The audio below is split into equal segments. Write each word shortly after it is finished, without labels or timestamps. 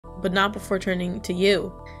but not before turning to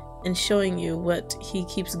you and showing you what he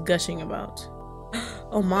keeps gushing about.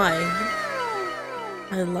 Oh my.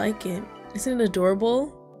 I like it. Isn't it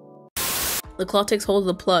adorable? The claw takes hold of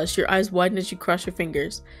the plush. Your eyes widen as you cross your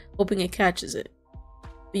fingers, hoping it catches it.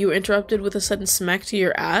 But you were interrupted with a sudden smack to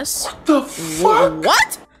your ass. What the fuck?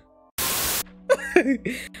 What?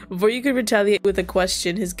 Before you could retaliate with a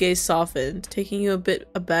question, his gaze softened, taking you a bit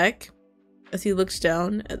aback as he looks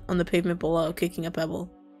down on the pavement below, kicking a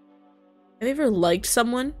pebble. Have you ever liked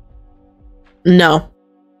someone? No.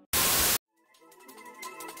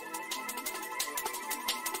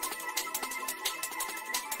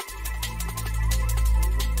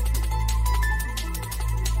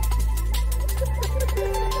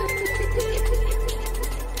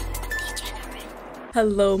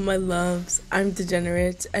 Hello my loves, I'm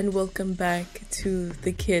Degenerate and welcome back to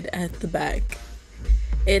The Kid at the Back.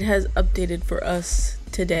 It has updated for us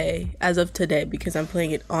today, as of today, because I'm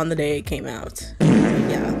playing it on the day it came out.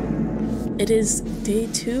 Yeah. It is day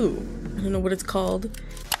 2. I don't know what it's called.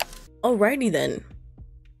 Alrighty then.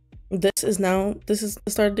 This is the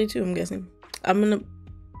start of day 2, I'm guessing. I'm gonna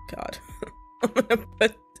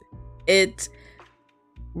put it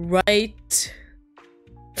right.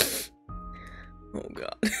 Oh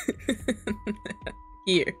god.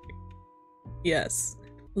 Here. Yes.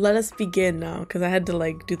 Let us begin now, because I had to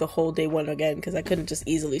like do the whole day 1 again, because I couldn't just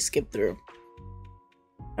easily skip through.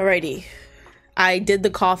 Alrighty. I did the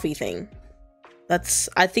coffee thing.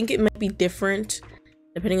 I think it might be different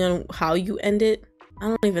depending on how you end it. I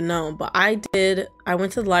don't even know, but I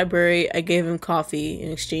went to the library, I gave him coffee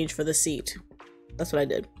in exchange for the seat. That's what I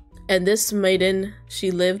did. And this maiden,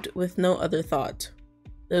 she lived with no other thought.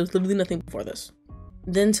 There was literally nothing before this.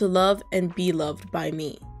 Then to love and be loved by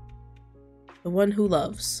me. The one who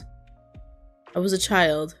loves. I was a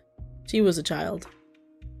child. She was a child.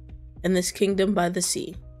 In this kingdom by the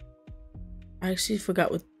sea. I actually forgot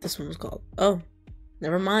what this one was called. Oh,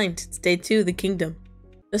 never mind. It's day 2, the kingdom.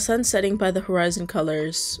 The sun setting by the horizon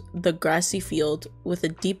colors the grassy field with a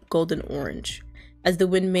deep golden orange, as the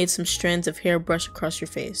wind made some strands of hair brush across your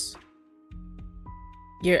face.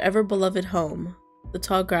 Your ever-beloved home. The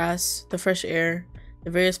tall grass, the fresh air, the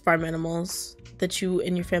various farm animals that you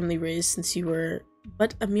and your family raised since you were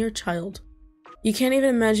but a mere child. You can't even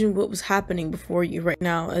imagine what was happening before you right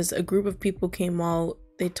now as a group of people came while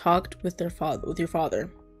they talked with your father.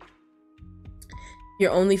 Your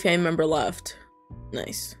only family member left.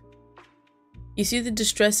 Nice. You see the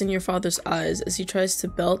distress in your father's eyes as he tries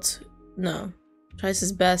his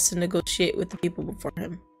best to negotiate with the people before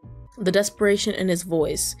him. The desperation in his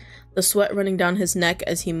voice, the sweat running down his neck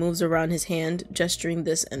as he moves around his hand, gesturing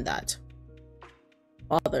this and that.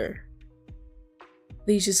 Father,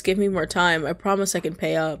 please just give me more time. I promise I can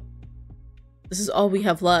pay up. This is all we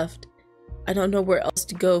have left. I don't know where else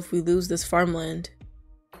to go if we lose this farmland.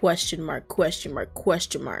 Question mark, question mark,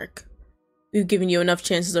 question mark. We've given you enough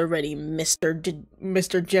chances already,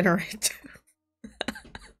 Mr. Generate.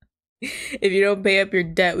 If you don't pay up your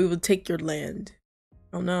debt, we will take your land.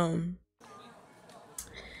 Oh no.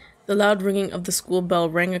 The loud ringing of the school bell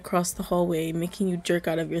rang across the hallway, making you jerk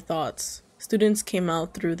out of your thoughts. Students came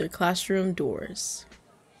out through their classroom doors.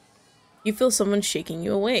 You feel someone shaking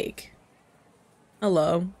you awake.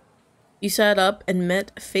 Hello. You sat up and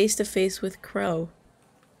met face to face with Crow.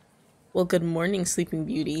 Well, good morning, Sleeping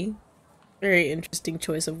Beauty. Very interesting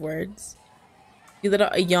choice of words. You let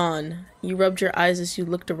out a yawn. You rubbed your eyes as you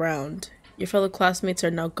looked around. Your fellow classmates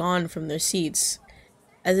are now gone from their seats,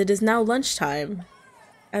 as it is now lunchtime,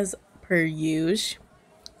 as per usual.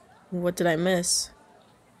 What did I miss?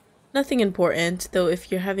 Nothing important, though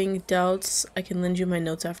if you're having doubts, I can lend you my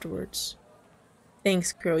notes afterwards.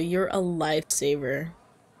 Thanks, Crow, you're a lifesaver.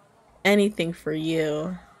 Anything for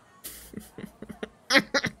you.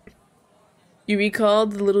 You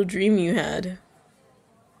recalled the little dream you had.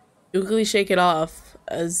 You quickly shake it off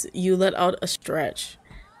as you let out a stretch,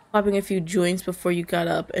 popping a few joints before you got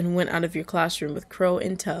up and went out of your classroom with Crow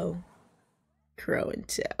in tow. Crow in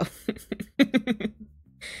tow.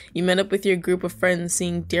 You met up with your group of friends,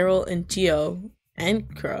 seeing Daryl and Geo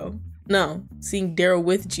and Crow. No, seeing Daryl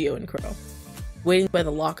with Geo and Crow, waiting by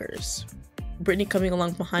the lockers. Brittany coming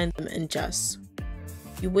along behind them and Jess.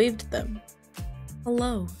 You waved at them.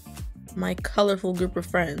 Hello, my colorful group of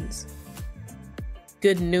friends.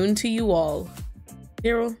 Good noon to you all.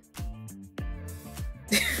 Daryl.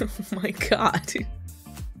 Oh my god.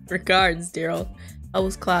 Regards, Daryl. How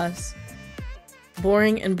was class?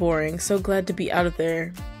 Boring and boring. So glad to be out of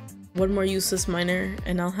there. One more useless minor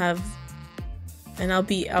and I'll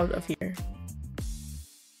be out of here.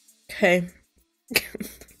 Okay.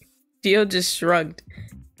 Gio just shrugged,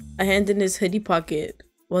 a hand in his hoodie pocket,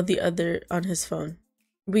 while the other on his phone.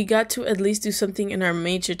 We got to at least do something in our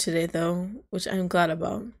major today, though, which I'm glad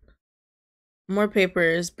about. More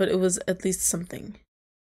papers, but it was at least something.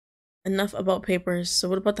 Enough about papers, so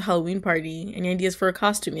what about the Halloween party? Any ideas for a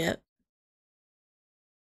costume yet?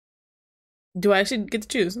 Do I actually get to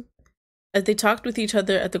choose? As they talked with each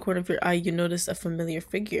other at the corner of your eye, you noticed a familiar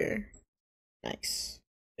figure. Nice.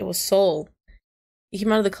 It was Sol. He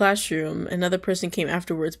came out of the classroom. Another person came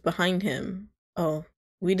afterwards behind him. Oh,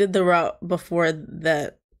 we did the route before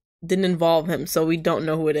that didn't involve him, so we don't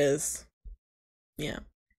know who it is. Yeah.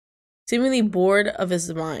 Seemingly bored of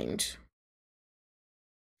his mind.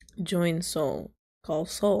 Join Sol. Call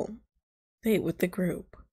Sol. Stay with the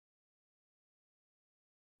group.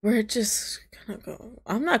 We're just gonna go.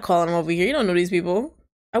 I'm not calling him over here. You don't know these people.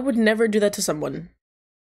 I would never do that to someone.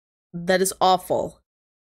 That is awful.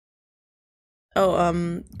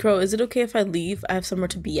 Oh, Crow, is it okay if I leave? I have somewhere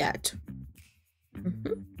to be at.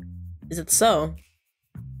 Is it so?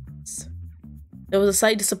 There was a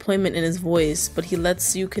slight disappointment in his voice, but he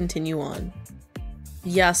lets you continue on.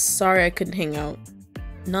 Yeah, sorry I couldn't hang out.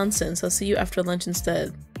 Nonsense, I'll see you after lunch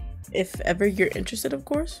instead. If ever you're interested, of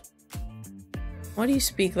course. Why do you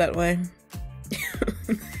speak that way?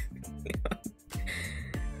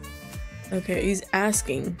 Okay, he's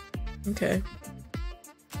asking. Okay.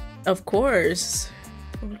 Of course.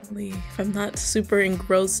 Totally. If I'm not super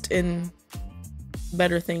engrossed in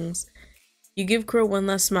better things. You give Crow one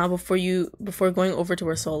last smile before going over to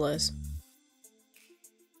where Sol is.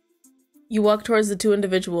 You walk towards the two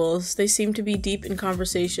individuals. They seem to be deep in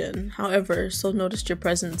conversation. However, Sol noticed your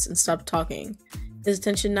presence and stopped talking. His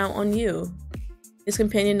attention now on you. His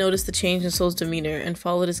companion noticed the change in Sol's demeanor and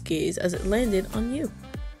followed his gaze as it landed on you.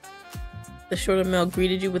 The shorter male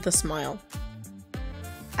greeted you with a smile.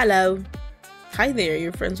 Hello. Hi there,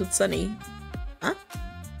 you're friends with Sunny. Huh?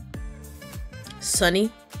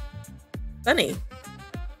 Sunny? Sunny.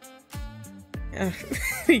 Yeah.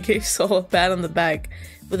 He gave Sol a pat on the back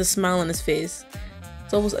with a smile on his face.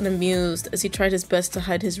 Sol was unamused as he tried his best to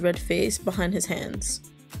hide his red face behind his hands.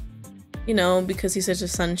 You know, because he's such a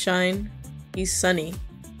sunshine. He's Sunny.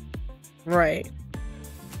 Right.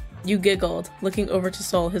 You giggled, looking over to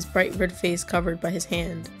Sol, his bright red face covered by his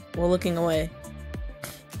hand, while looking away.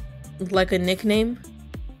 Like a nickname?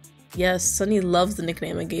 Yes, Sunny loves the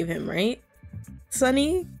nickname I gave him, right?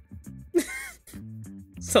 Sunny?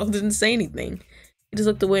 Sol didn't say anything. He just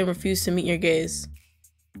looked away and refused to meet your gaze.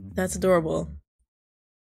 That's adorable.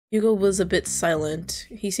 Hugo was a bit silent.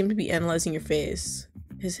 He seemed to be analyzing your face,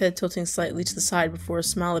 his head tilting slightly to the side before a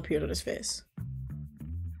smile appeared on his face.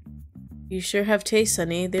 You sure have taste,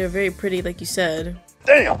 Sunny. They are very pretty, like you said.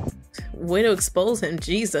 Damn! Way to expose him,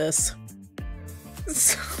 Jesus.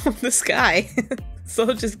 So, this guy.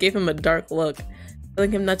 Sol just gave him a dark look,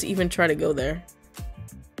 telling him not to even try to go there.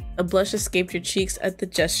 A blush escaped your cheeks at the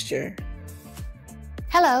gesture.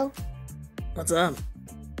 Hello. What's up?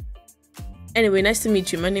 Anyway, nice to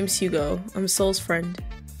meet you. My name's Hugo. I'm Sol's friend.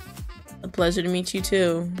 A pleasure to meet you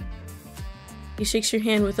too. He shakes your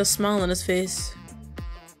hand with a smile on his face.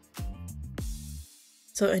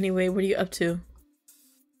 So anyway, what are you up to?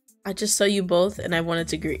 I just saw you both and I wanted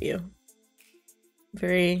to greet you.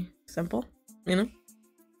 Very simple, you know?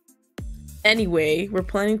 Anyway, we're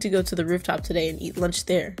planning to go to the rooftop today and eat lunch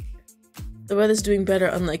there. The weather's doing better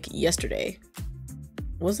unlike yesterday.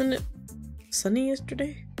 Wasn't it sunny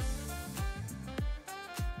yesterday?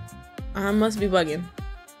 I must be bugging.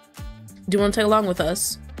 Do you want to tag along with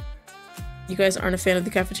us? You guys aren't a fan of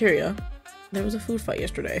the cafeteria? There was a food fight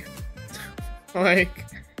yesterday. Like,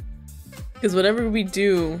 because whatever we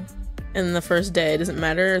do in the first day, it doesn't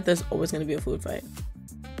matter, there's always going to be a food fight.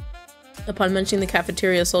 Upon mentioning the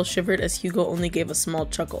cafeteria, Sol shivered as Hugo only gave a small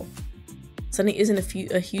chuckle. Sunny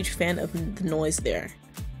isn't a huge fan of the noise there.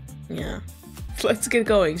 Yeah. Let's get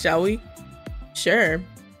going, shall we? Sure.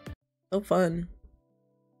 So fun.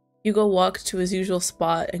 Hugo walked to his usual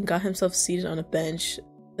spot and got himself seated on a bench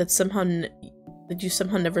that you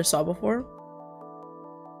somehow never saw before.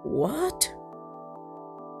 What?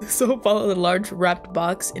 Sol followed a large wrapped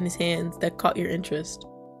box in his hands that caught your interest.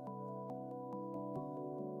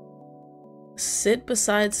 Sit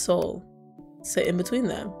beside Sol. Sit in between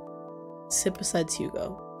them. Sit beside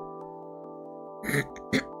Hugo.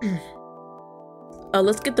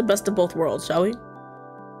 Let's get the best of both worlds, shall we?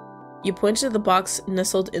 You pointed to the box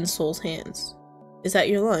nestled in Sol's hands. Is that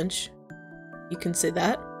your lunch? You can say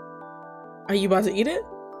that. Are you about to eat it?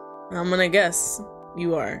 I'm gonna guess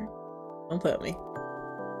you are. Don't play with me.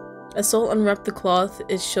 As Sol unwrapped the cloth,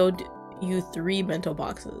 it showed you 3 bento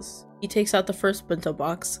boxes. He takes out the first bento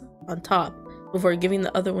box on top before giving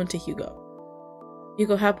the other one to Hugo.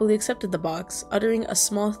 Hugo happily accepted the box, uttering a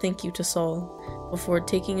small thank you to Sol before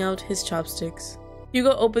taking out his chopsticks.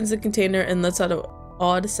 Hugo opens the container and lets out an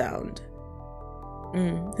odd sound.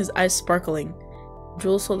 His eyes sparkling.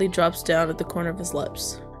 Drool slowly drops down at the corner of his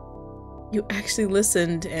lips. You actually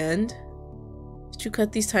listened, and... Did you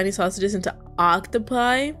cut these tiny sausages into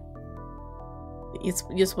octopi?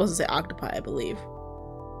 You're supposed to say octopi, I believe.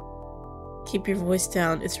 Keep your voice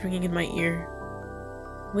down. It's ringing in my ear.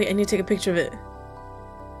 Wait, I need to take a picture of it.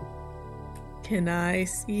 Can I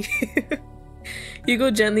see?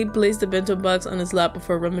 Hugo gently placed the bento box on his lap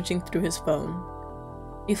before rummaging through his phone.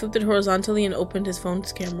 He flipped it horizontally and opened his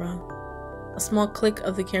phone's camera. A small click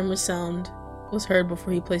of the camera's sound was heard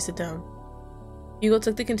before he placed it down. Hugo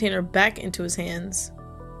took the container back into his hands,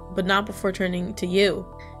 but not before turning to you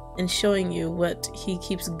and showing you what he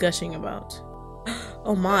keeps gushing about.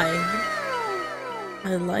 Oh my.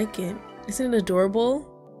 I like it. Isn't it adorable?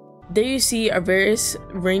 There you see are various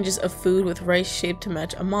ranges of food with rice shaped to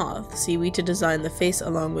match a moth, seaweed to design the face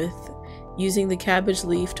along with using the cabbage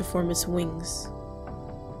leaf to form its wings.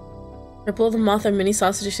 Right below the moth are mini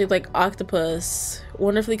sausages shaped like octopus.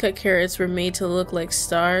 Wonderfully cut carrots were made to look like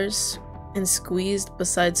stars and squeezed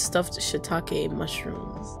beside stuffed shiitake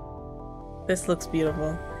mushrooms. This looks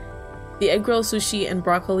beautiful. The egg roll sushi and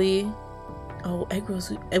broccoli, egg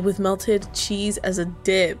rolls with melted cheese as a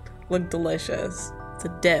dip look delicious. It's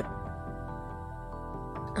a dip.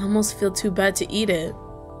 I almost feel too bad to eat it.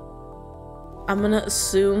 I'm gonna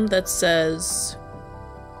assume that says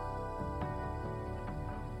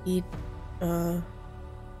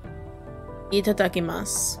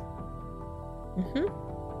itadakimasu.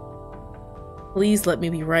 Please let me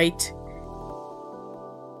be right.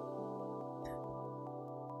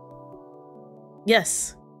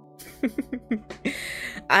 Yes.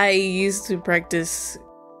 I used to practice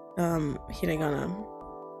hiragana.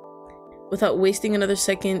 Without wasting another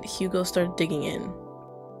second, Hugo started digging in.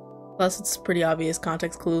 Plus, it's pretty obvious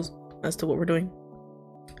context clues as to what we're doing.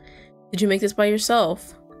 Did you make this by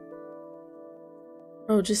yourself?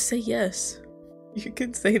 Oh, just say yes. You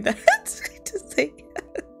can say that. Just say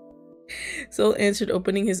yes. Sol answered,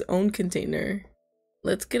 opening his own container.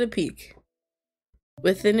 Let's get a peek.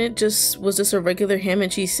 Within it was just a regular ham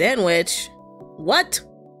and cheese sandwich. What?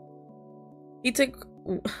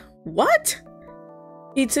 What?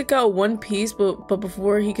 He took out one piece, but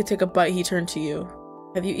before he could take a bite, he turned to you.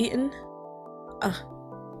 Have you eaten?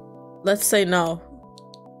 Let's say no.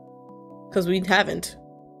 Because we haven't.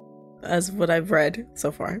 As what I've read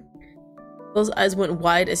so far. Those eyes went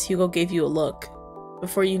wide as Hugo gave you a look.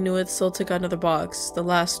 Before you knew it, Sol took out another box, the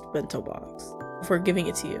last bento box, before giving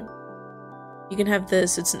it to you. You can have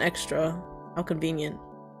this, it's an extra. How convenient.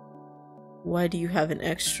 Why do you have an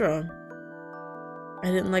extra? I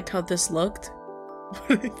didn't like how this looked.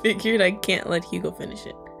 But I figured I can't let Hugo finish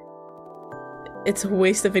it. It's a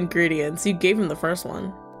waste of ingredients. You gave him the first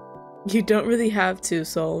one. You don't really have to,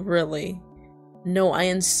 Sol, really. No, I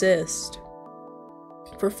insist.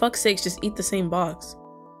 For fuck's sakes, just eat the same box.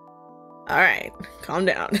 Alright, calm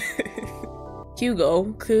down.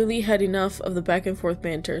 Hugo, clearly had enough of the back and forth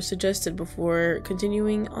banter, suggested before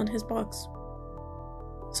continuing on his box.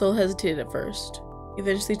 Sol hesitated at first. He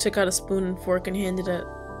eventually took out a spoon and fork and handed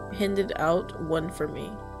out one for me.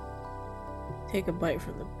 Take a bite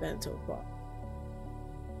from the bento box.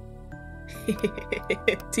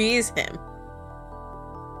 Tease him.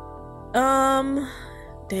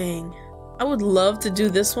 Dang. I would love to do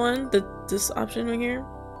this one, this option right here.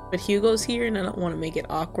 But Hugo's here and I don't want to make it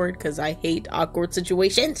awkward because I hate awkward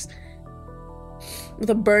situations with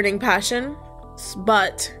a burning passion.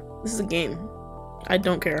 But this is a game. I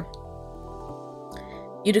don't care.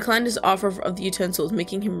 You declined his offer of the utensils,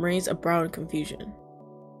 making him raise a brow in confusion.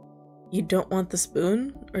 You don't want the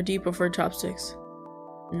spoon? Or do you prefer chopsticks?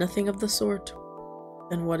 Nothing of the sort.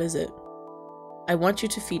 Then what is it? I want you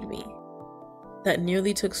to feed me. That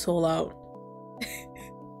nearly took Sol out.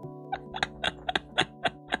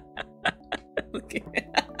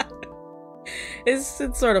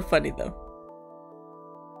 It's sort of funny though.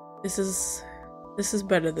 This is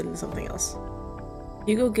better than something else.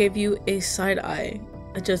 Hugo gave you a side eye,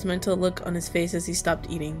 a judgmental look on his face as he stopped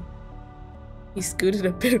eating. He scooted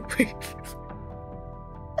a bit away.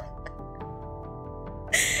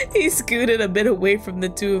 He scooted a bit away from the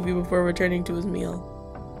two of you before returning to his meal.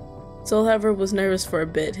 Sol, however, was nervous for a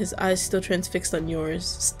bit, his eyes still transfixed on yours,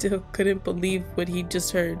 still couldn't believe what he'd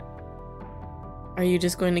just heard. Are you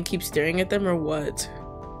just going to keep staring at them or what?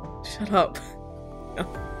 Shut up.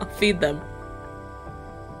 I'll feed them.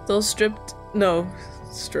 Sol strips.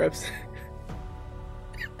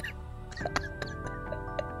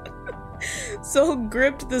 Sol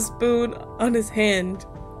gripped the spoon on his hand,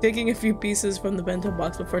 taking a few pieces from the bento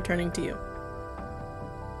box before turning to you.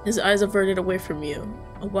 His eyes averted away from you,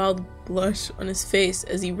 a wild blush on his face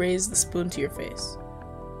as he raised the spoon to your face.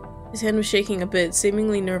 His hand was shaking a bit,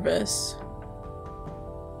 seemingly nervous.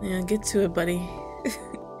 Yeah, get to it, buddy.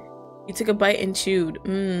 You took a bite and chewed.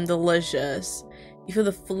 Delicious. You feel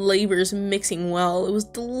the flavors mixing well. It was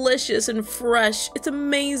delicious and fresh. It's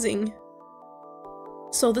amazing.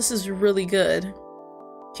 So this is really good.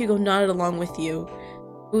 Hugo nodded along with you,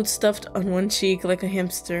 food stuffed on one cheek like a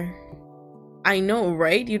hamster. I know,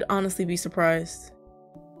 right? You'd honestly be surprised.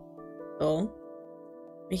 So,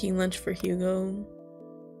 making lunch for Hugo.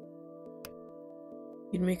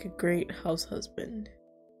 You'd make a great house husband.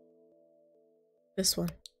 This one.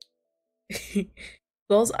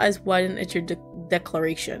 Gull's eyes widened at your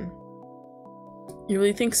declaration. You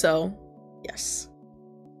really think so? Yes.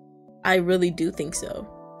 I really do think so.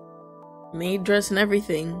 Maid dress and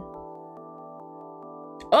everything.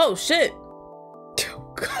 Oh shit!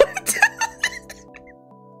 Oh, God.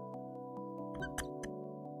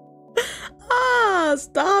 Ah,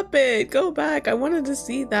 stop it! Go back. I wanted to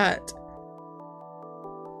see that.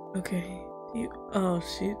 Okay. Oh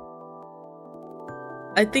shoot.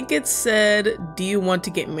 I think it said, do you want to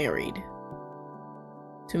get married?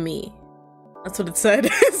 To me. That's what it said.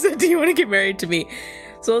 It said, do you want to get married to me?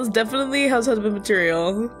 So it's definitely house husband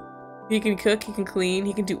material. He can cook, he can clean,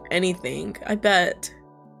 he can do anything. I bet.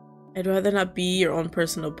 I'd rather not be your own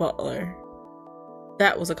personal butler.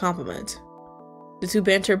 That was a compliment. The two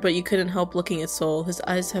banter, but you couldn't help looking at Sol. His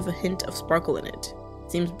eyes have a hint of sparkle in it.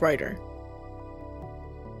 Seems brighter.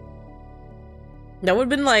 That would have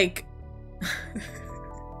been like...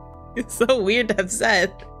 It's so weird to have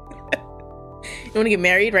said. You want to get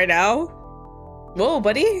married right now? Whoa,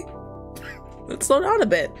 buddy. Let's slow down a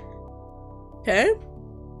bit. Okay?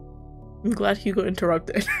 I'm glad Hugo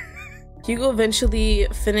interrupted. Hugo eventually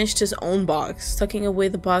finished his own box, tucking away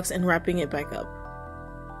the box and wrapping it back up.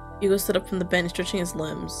 Hugo stood up from the bench, stretching his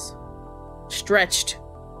limbs. Stretched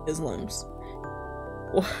his limbs.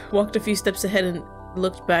 Walked a few steps ahead and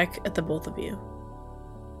looked back at the both of you.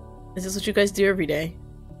 Is this what you guys do every day?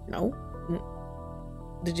 No.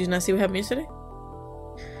 Did you not see what happened yesterday?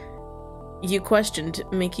 You questioned,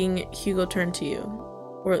 making Hugo turn to you.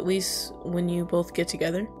 Or at least when you both get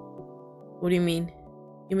together. What do you mean?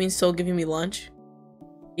 You mean Sol giving me lunch?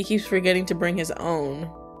 He keeps forgetting to bring his own.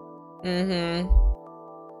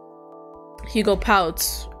 Hugo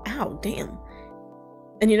pouts. Ow, damn.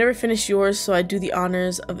 And you never finish yours, so I do the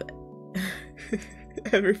honors of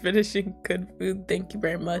ever finishing good food. Thank you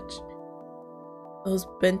very much. Those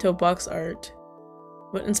bento box art.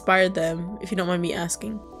 What inspired them, if you don't mind me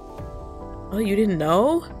asking? Oh, you didn't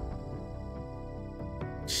know?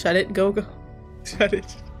 Shut it, go. Shut it.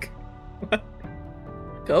 What?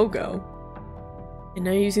 Go. And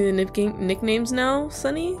now you're using the nicknames now,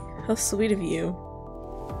 Sonny? How sweet of you.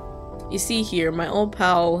 You see here, my old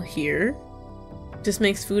pal here just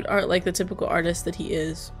makes food art like the typical artist that he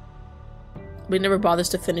is. But he never bothers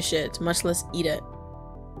to finish it, much less eat it.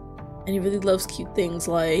 And he really loves cute things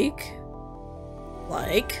like...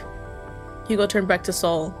 Hugo turned back to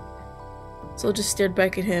Sol. Sol just stared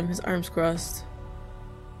back at him, his arms crossed.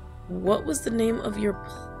 What was the name of your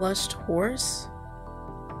plushed horse?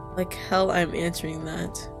 Like hell I'm answering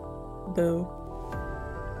that. Boo.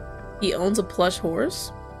 He owns a plush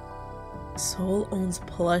horse? Sol owns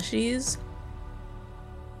plushies?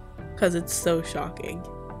 Cause it's so shocking.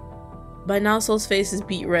 By now Sol's face is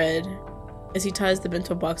beet red as he ties the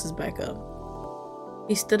bento boxes back up.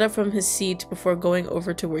 He stood up from his seat before going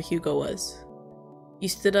over to where Hugo was. You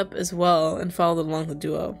stood up as well and followed along the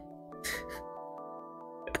duo.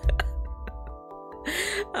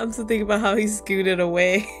 I'm still thinking about how he scooted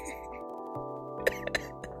away.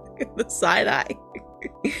 The side eye.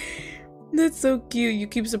 That's so cute. You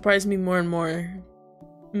keep surprising me more and more.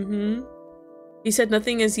 He said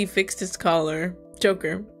nothing as he fixed his collar.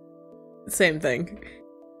 Joker. Same thing.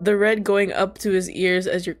 The red going up to his ears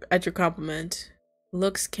as at your compliment.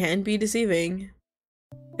 Looks can be deceiving.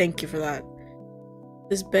 Thank you for that.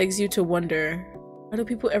 This begs you to wonder, why do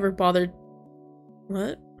people ever bother...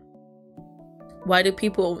 What? Why do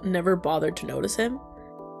people never bother to notice him?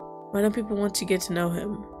 Why don't people want to get to know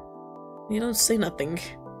him? You don't say nothing.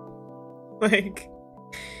 Like,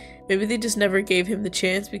 maybe they just never gave him the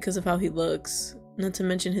chance because of how he looks. Not to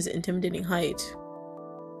mention his intimidating height.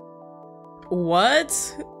 What?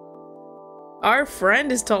 Our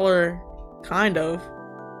friend is taller. Kind of.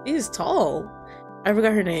 He's tall. I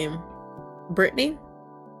forgot her name. Brittany?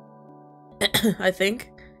 I think.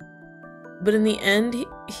 But in the end,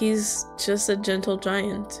 he's just a gentle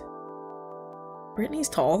giant. Brittany's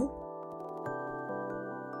tall.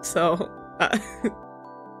 So,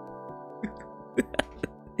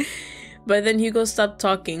 but then Hugo stopped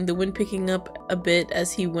talking, the wind picking up a bit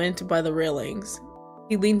as he went by the railings.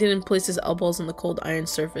 He leaned in and placed his elbows on the cold iron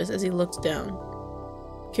surface as he looked down.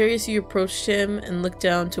 Curious, you approached him and looked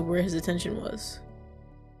down to where his attention was.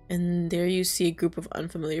 And there you see a group of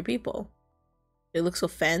unfamiliar people. They look so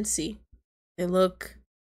fancy. They look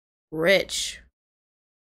rich.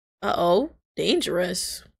 Uh-oh,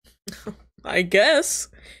 dangerous. I guess.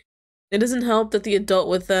 It doesn't help that the adult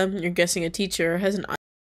with them, you're guessing a teacher, has an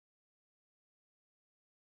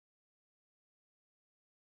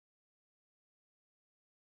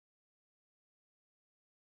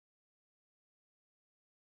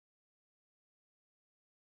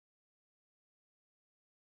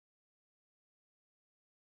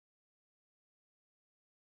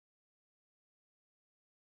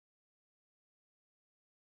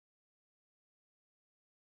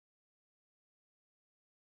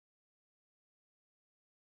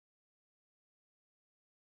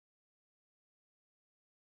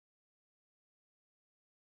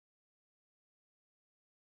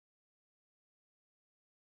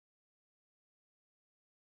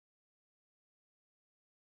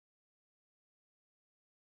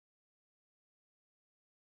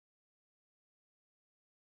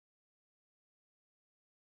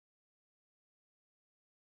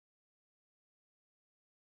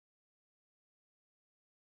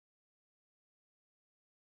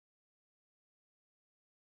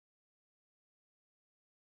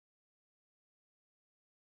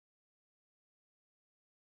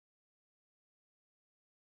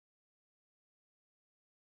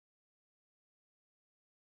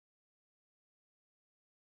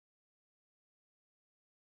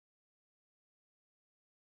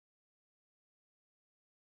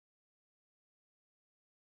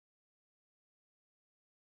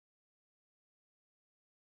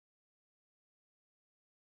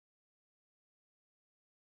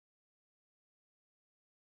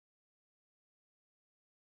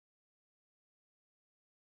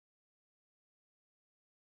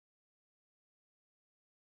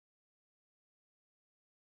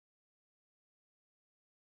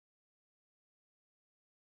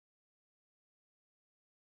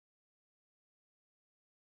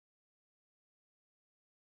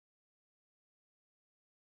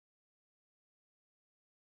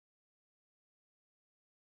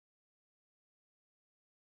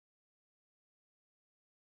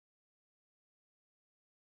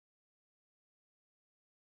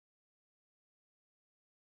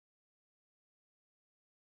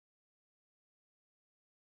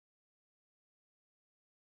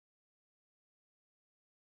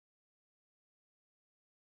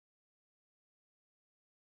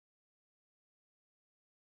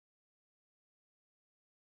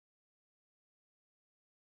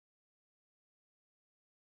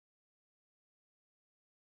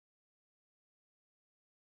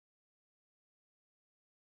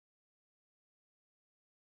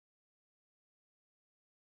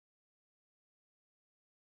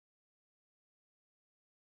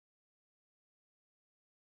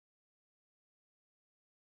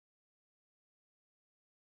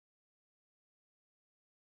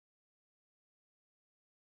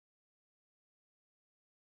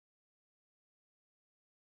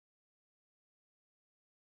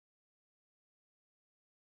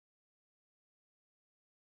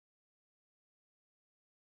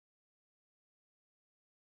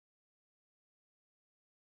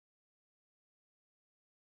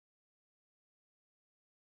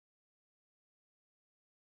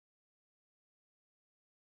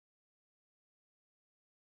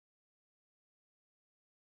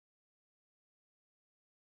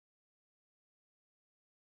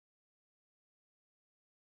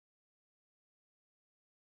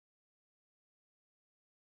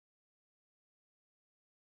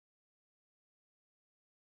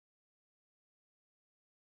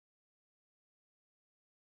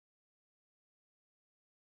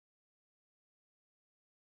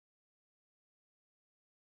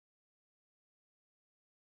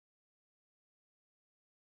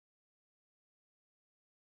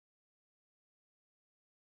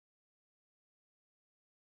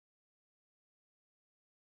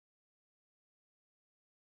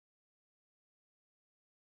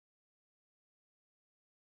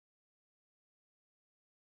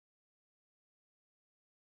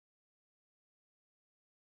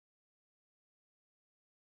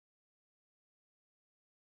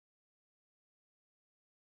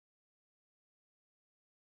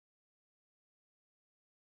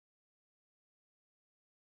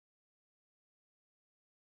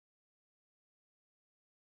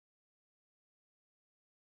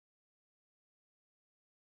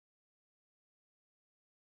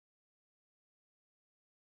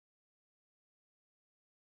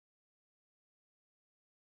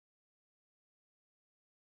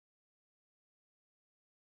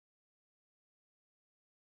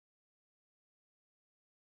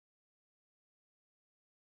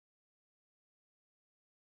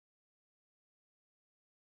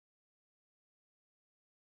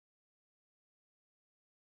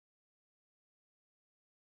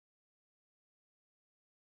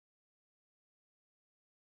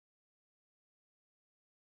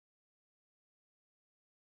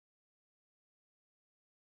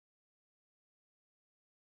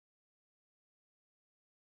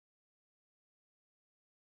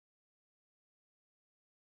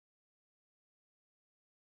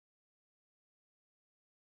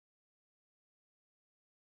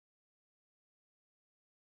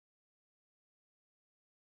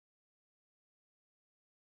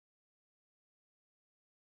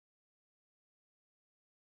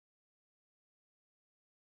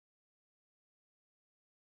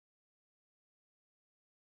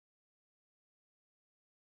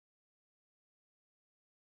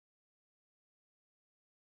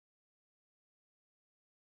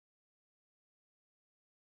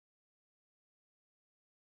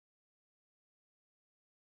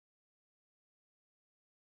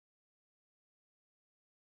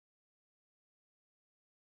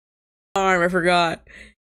farm, I forgot.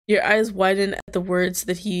 Your eyes widen at the words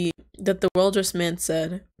that the well-dressed man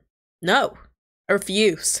said. No, I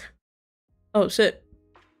refuse. Oh shit.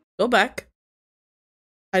 Go back.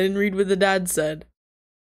 I didn't read what the dad said.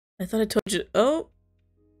 I thought I told you. Oh.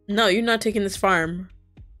 No, you're not taking this farm.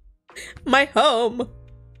 My home!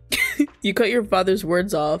 You cut your father's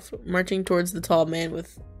words off, marching towards the tall man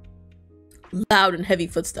with loud and heavy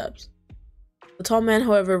footsteps. The tall man,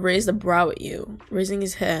 however, raised a brow at you, raising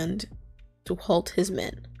his hand to halt his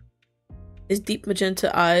men. His deep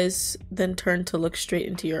magenta eyes then turned to look straight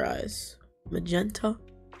into your eyes. Magenta?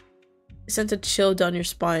 It sent a chill down your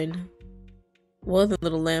spine. Well then,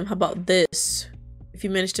 little lamb, how about this? If you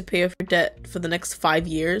manage to pay off your debt for the next 5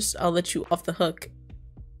 years, I'll let you off the hook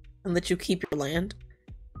and let you keep your land.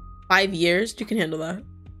 5 years? You can handle that.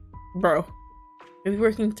 Bro, maybe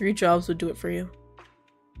working 3 jobs would do it for you.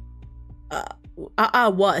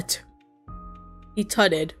 What? He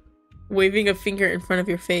tutted, waving a finger in front of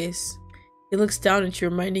your face. He looks down at you,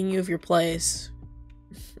 reminding you of your place.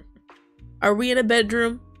 Are we in a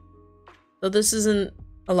bedroom? So this isn't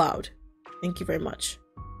allowed. Thank you very much.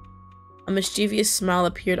 A mischievous smile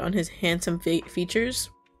appeared on his handsome features.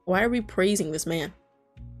 Why are we praising this man?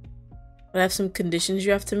 But I have some conditions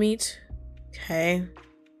you have to meet. Okay.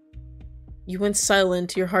 You went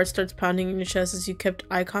silent. Your heart starts pounding in your chest as you kept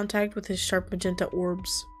eye contact with his sharp magenta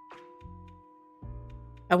orbs.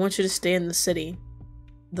 I want you to stay in the city.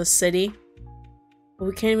 The city? But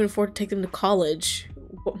we can't even afford to take them to college.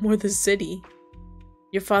 What more the city?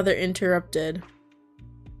 Your father interrupted.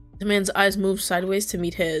 The man's eyes moved sideways to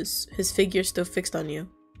meet his figure still fixed on you.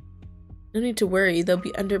 No need to worry, they'll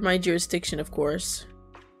be under my jurisdiction, of course.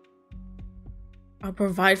 I'll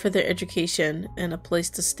provide for their education and a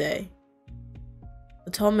place to stay.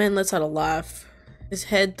 The tall man lets out a laugh, his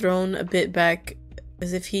head thrown a bit back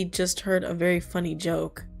as if he'd just heard a very funny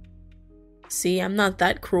joke. See, I'm not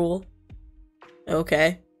that cruel.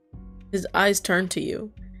 Okay. His eyes turned to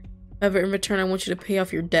you. However, in return, I want you to pay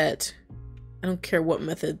off your debt. I don't care what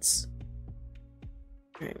methods.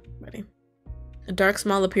 Alright, ready. A dark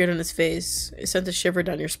smile appeared on his face. It sent a shiver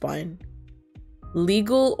down your spine.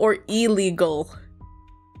 Legal or illegal?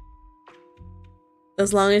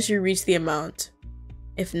 As long as you reach the amount.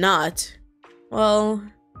 If not, well,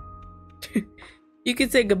 you can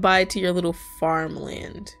say goodbye to your little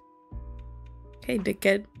farmland. Okay,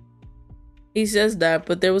 dickhead. He says that,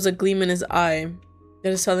 but there was a gleam in his eye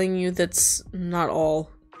that is telling you that's not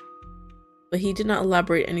all. But he did not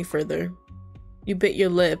elaborate any further. You bit your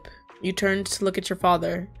lip. You turned to look at your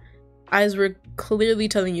father. Eyes were clearly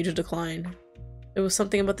telling you to decline. There was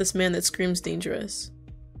something about this man that screams dangerous.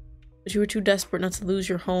 But you were too desperate not to lose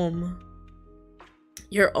your home.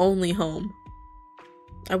 Your only home.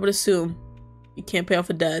 I would assume you can't pay off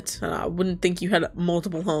a debt, and I wouldn't think you had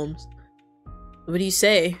multiple homes. What do you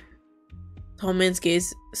say? The tall man's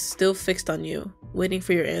gaze still fixed on you, waiting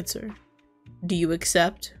for your answer. Do you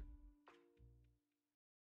accept?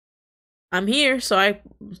 I'm here, so I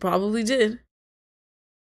probably did.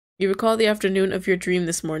 You recall the afternoon of your dream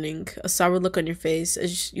this morning, a sour look on your face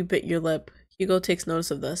as you bit your lip. Hugo takes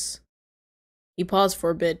notice of this. He paused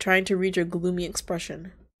for a bit, trying to read your gloomy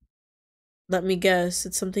expression. Let me guess,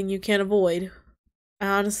 it's something you can't avoid. I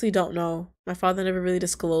honestly don't know. My father never really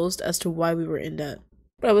disclosed as to why we were in debt.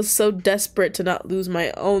 But I was so desperate to not lose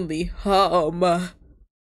my only home. I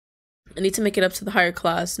need to make it up to the higher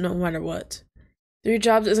class, no matter what. 3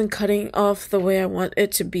 jobs isn't cutting off the way I want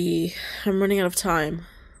it to be. I'm running out of time.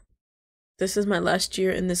 This is my last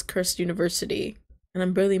year in this cursed university, and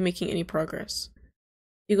I'm barely making any progress.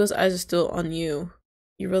 Hugo's eyes are still on you.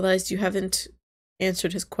 You realize you haven't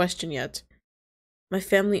answered his question yet. My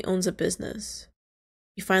family owns a business.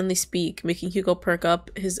 You finally speak, making Hugo perk up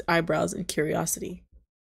his eyebrows in curiosity.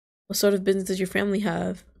 What sort of business does your family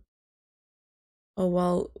have? Oh,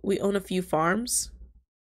 well, we own a few farms.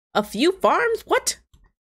 A few farms? What?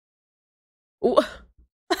 What?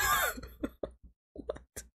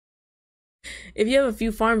 If you have a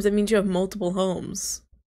few farms, that means you have multiple homes.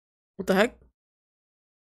 What the heck?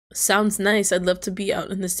 Sounds nice. I'd love to be out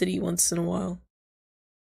in the city once in a while.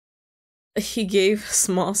 He gave a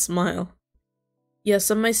small smile. Yeah,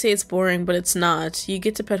 some might say it's boring, but it's not. You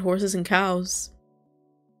get to pet horses and cows.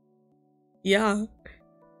 Yeah.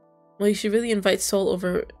 Well, you should really invite Soul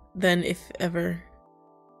over then, if ever.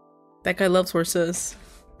 That guy loves horses.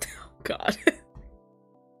 Oh, God.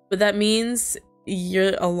 But that means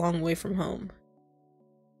you're a long way from home.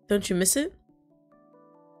 Don't you miss it?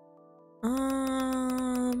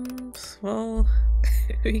 Well,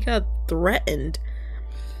 we got threatened.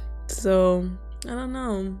 So, I don't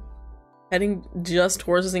know. Heading just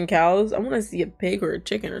horses and cows? I want to see a pig or a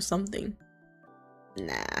chicken or something.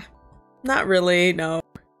 Nah. Not really, no.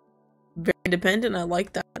 Very independent, I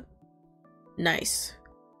like that. Nice.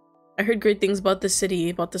 I heard great things about the city,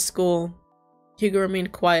 about the school. Hugo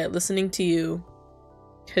remained quiet, listening to you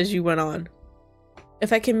as you went on.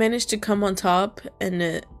 If I can manage to come on top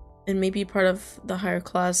and maybe part of the higher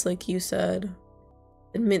class like you said,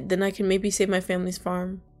 then I can maybe save my family's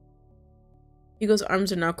farm. Hugo's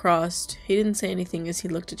arms are now crossed. He didn't say anything as he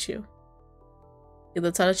looked at you. He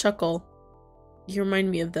lets out a chuckle. You remind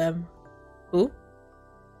me of them. Who?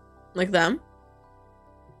 Like them?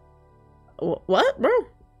 What, bro?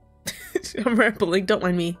 I'm rambling, don't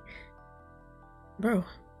mind me. Bro.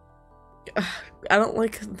 I don't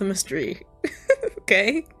like the mystery.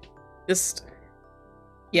 Okay? Just...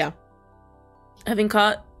 yeah. Having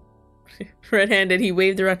caught red-handed, he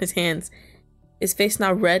waved around his hands. His face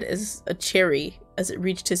now red as a cherry as it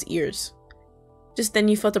reached his ears. Just then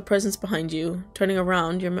you felt a presence behind you. Turning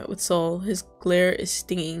around, you're met with Sol. His glare is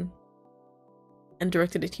stinging and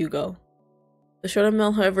directed at Hugo. The shorter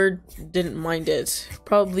male, however, didn't mind it.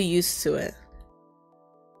 Probably used to it.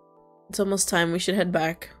 It's almost time. We should head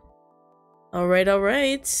back. Alright,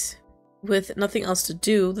 alright. With nothing else to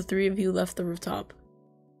do, the three of you left the rooftop.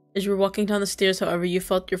 As you were walking down the stairs, however, you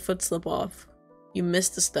felt your foot slip off. You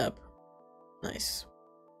missed a step. Nice.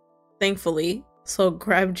 Thankfully, Sol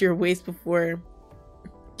grabbed your waist before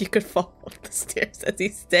you could fall off the stairs as he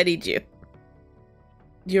steadied you.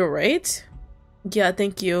 You alright? Yeah,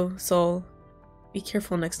 thank you, Sol. Be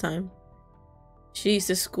careful next time. Jeez,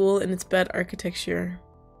 this school and its bad architecture.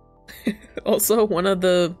 Also, one of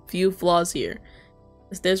the few flaws here.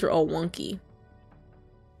 The stairs are all wonky.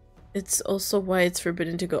 It's also why it's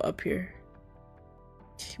forbidden to go up here.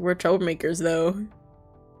 We're troublemakers, though.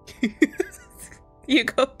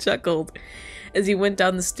 Hugo chuckled as he went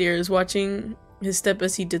down the stairs, watching his step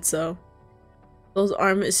as he did so. Sol's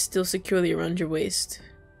arm is still securely around your waist,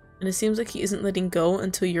 and it seems like he isn't letting go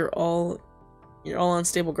until you're all on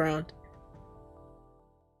stable ground.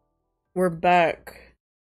 We're back.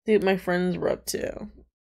 See what my friends were up to.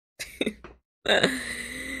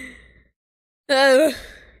 The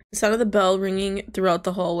sound of the bell ringing throughout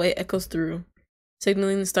the hallway echoes through,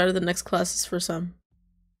 signaling the start of the next classes for some.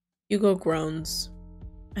 Hugo groans.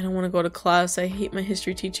 I don't want to go to class. I hate my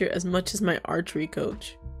history teacher as much as my archery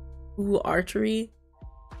coach. Ooh, archery?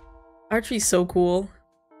 Archery's so cool.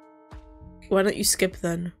 Why don't you skip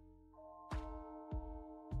then?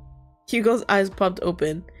 Hugo's eyes popped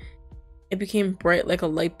open. It became bright like a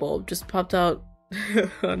light bulb, just popped out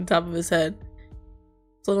on top of his head.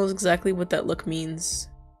 So knows exactly what that look means.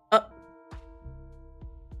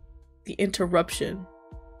 The interruption.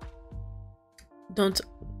 Don't,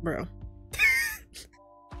 bro.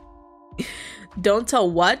 Don't tell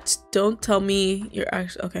what? Don't tell me you're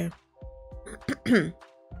actually, okay.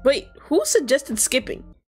 Wait, who suggested skipping?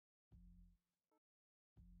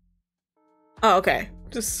 Oh, okay.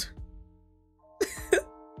 Just...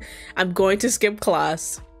 I'm going to skip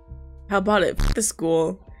class. How about it? F the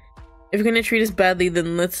school. If you're gonna treat us badly,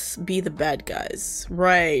 then let's be the bad guys.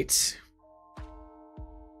 Right.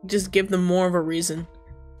 Just give them more of a reason.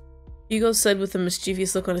 Hugo said with a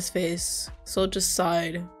mischievous look on his face. Sol just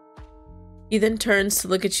sighed. He then turns to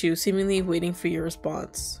look at you, seemingly waiting for your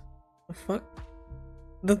response. The fuck?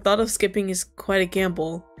 The thought of skipping is quite a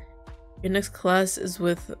gamble. Your next class is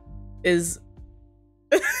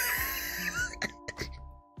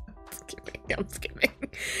I'm skipping.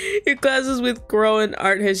 Your class is with Grow and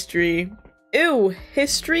Art History. Ew,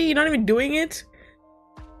 history? You're not even doing it?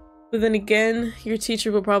 But then again, your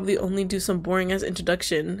teacher will probably only do some boring ass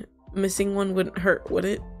introduction. Missing one wouldn't hurt, would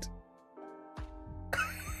it?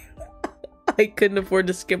 I couldn't afford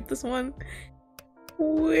to skip this one.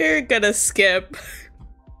 We're gonna skip.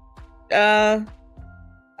 No.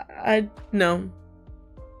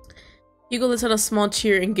 Hugo lets out a small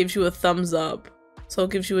cheer and gives you a thumbs up. Sol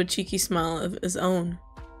gives you a cheeky smile of his own.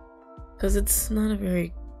 Because it's not a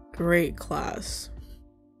very great class.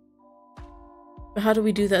 But how do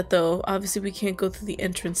we do that though? Obviously we can't go through the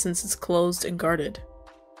entrance since it's closed and guarded.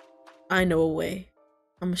 I know a way.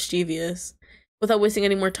 I'm mischievous. Without wasting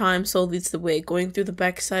any more time, Sol leads the way, going through the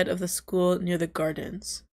backside of the school near the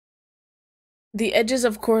gardens. The edges,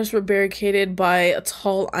 of course, were barricaded by a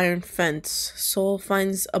tall iron fence. Sol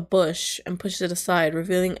finds a bush and pushes it aside,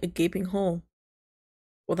 revealing a gaping hole.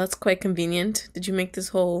 Well, that's quite convenient. Did you make this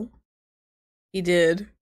hole? He did.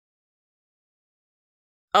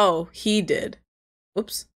 Oh, he did.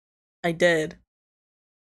 Whoops. I did.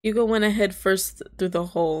 Hugo went ahead first through the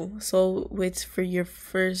hole. Sol waits for you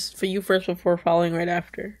first before following right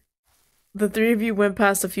after. The three of you went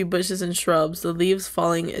past a few bushes and shrubs, the leaves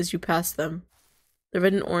falling as you passed them. The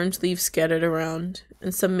red and orange leaves scattered around,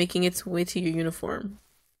 and some making its way to your uniform,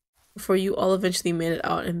 before you all eventually made it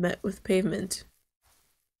out and met with pavement.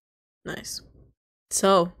 Nice.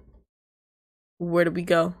 So, where do we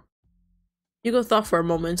go? Hugo thought for a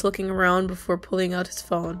moment, looking around before pulling out his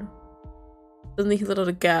phone. Suddenly he let out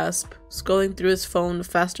a gasp, scrolling through his phone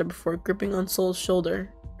faster before gripping on Soul's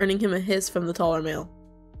shoulder, earning him a hiss from the taller male.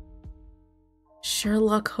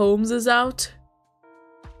 Sherlock Holmes is out?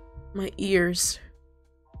 My ears.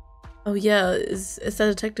 Oh yeah, it's that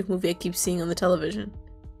detective movie I keep seeing on the television.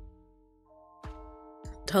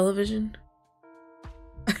 Television?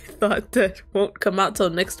 I thought that won't come out till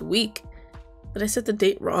next week. Did I set the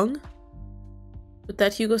date wrong? With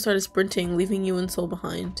that, Hugo started sprinting, leaving you and Soul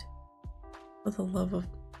behind. For the love of...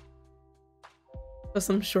 For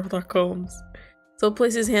some Sherlock Holmes. Soul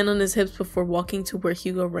placed his hand on his hips before walking to where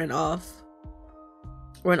Hugo ran off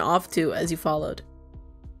to as you followed.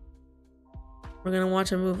 We're gonna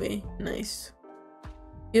watch a movie. Nice.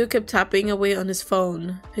 Hugo kept tapping away on his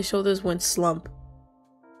phone. His shoulders went slump.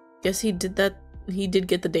 Guess he did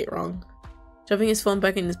get the date wrong. Shoving his phone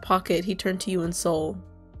back in his pocket, he turned to you and Soul.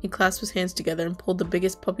 He clasped his hands together and pulled the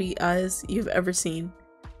biggest puppy eyes you've ever seen.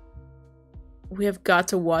 We have got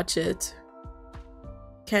to watch it.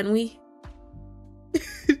 Can we?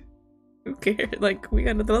 Who cares? Like, we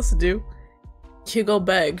got nothing else to do. Hugo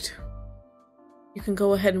begged. You can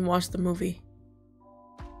go ahead and watch the movie.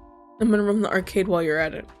 I'm gonna run the arcade while you're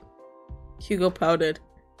at it. Hugo pouted.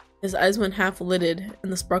 His eyes went half-lidded,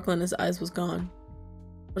 and the sparkle in his eyes was gone.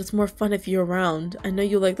 But it's more fun if you're around. I know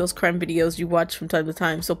you like those crime videos you watch from time to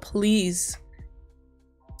time, so please.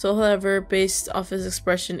 Soul, however, based off his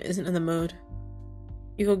expression, isn't in the mood.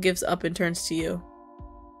 Hugo gives up and turns to you.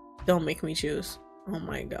 Don't make me choose. Oh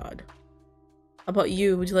my god. How about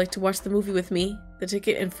you? Would you like to watch the movie with me? The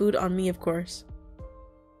ticket and food on me, of course.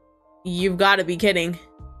 You've gotta be kidding.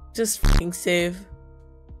 Just fucking save.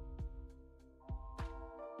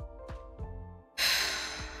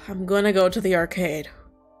 I'm gonna go to the arcade.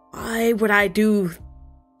 Why would I do...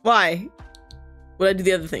 Why would I do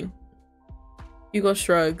the other thing? Hugo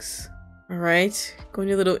shrugs. Alright, go on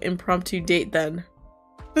your little impromptu date then.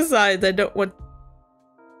 Besides, I don't want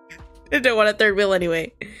a third wheel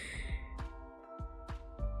anyway.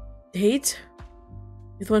 Date?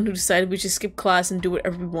 You're the one who decided we should skip class and do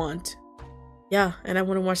whatever we want. Yeah, and I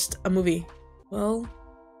want to watch a movie. Well,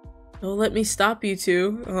 don't let me stop you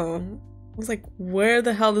two. I was like, where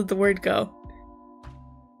the hell did the word go?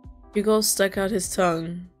 Hugo stuck out his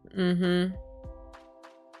tongue. The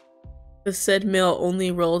said male only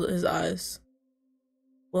rolled his eyes.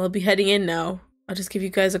 Well, I'll be heading in now. I'll just give you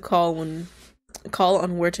guys a call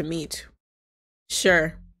on where to meet.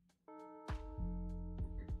 Sure.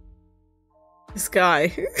 This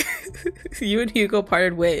guy. You and Hugo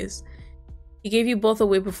parted ways. He gave you both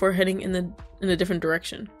away before heading in a different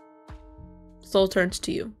direction. Soul turns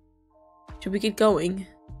to you. Should we get going?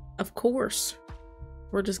 Of course.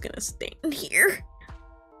 We're just gonna stand here.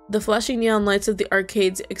 The flashing neon lights of the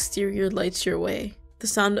arcade's exterior lights your way. The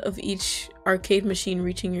sound of each arcade machine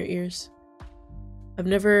reaching your ears. I've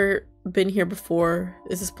never been here before.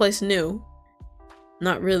 Is this place new?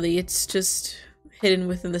 Not really. It's just hidden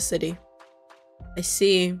within the city. I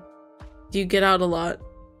see. Do you get out a lot?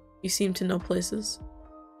 You seem to know places.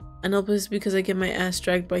 I know places because I get my ass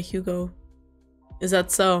dragged by Hugo. Is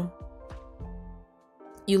that so?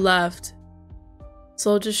 You laughed.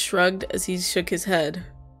 Soul just shrugged as he shook his head.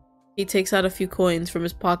 He takes out a few coins from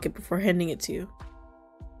his pocket before handing it to you.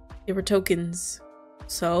 They were tokens.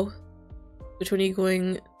 So? Which one are you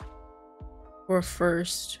going for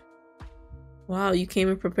first? Wow, you came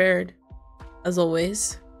in prepared. As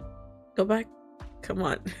always. Go back. Come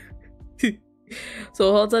on.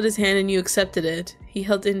 So holds out his hand and you accepted it. He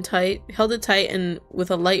held it tight and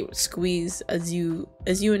with a light squeeze as you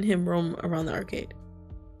and him roam around the arcade.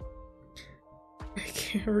 I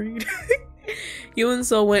can't read. You and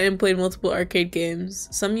Soul went and played multiple arcade games.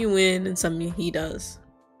 Some you win and some he does.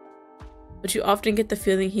 But you often get the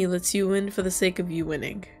feeling he lets you win for the sake of you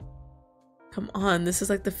winning. Come on, this is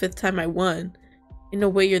like the 5th time I won. In no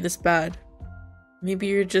way you're this bad. Maybe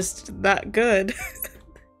you're just that good.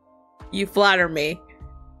 You flatter me.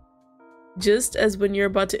 Just as when you're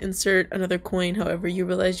about to insert another coin, however, you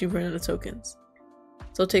realize you've run out of tokens.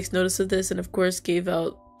 Soul takes notice of this and of course gave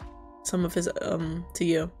out some of his to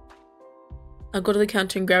you. I'll go to the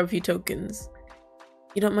counter and grab a few tokens.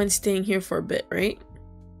 You don't mind staying here for a bit, right?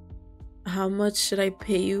 How much should I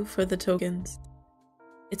pay you for the tokens?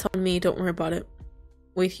 It's on me, don't worry about it.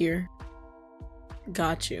 Wait here.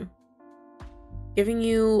 Got you. Giving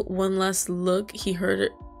you one last look, he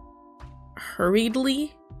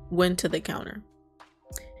hurriedly went to the counter.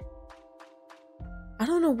 I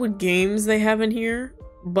don't know what games they have in here,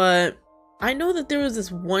 but I know that there was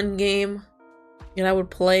this one game that I would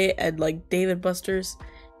play at like Dave & Buster's.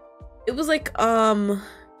 It was like a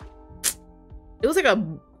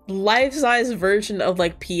life-size version of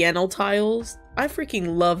like piano tiles. I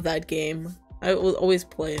freaking love that game. I will always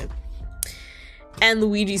play it. And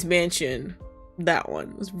Luigi's Mansion. That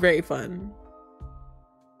one was very fun.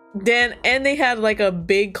 Then, and they had like a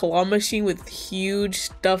big claw machine with huge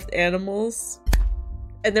stuffed animals.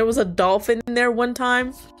 And there was a dolphin in there one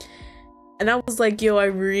time. And I was like, yo, I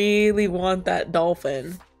really want that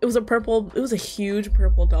dolphin. It was a huge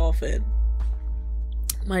purple dolphin.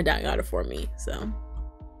 My dad got it for me, so.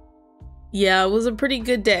 Yeah, it was a pretty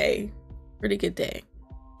good day. Pretty good day.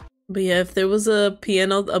 But yeah, if there was a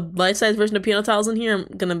life-size version of piano tiles in here, I'm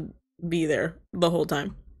gonna be there the whole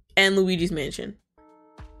time. And Luigi's Mansion.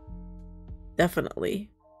 Definitely.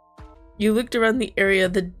 You looked around the area.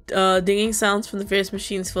 The dinging sounds from the various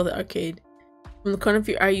machines fill the arcade. From the corner of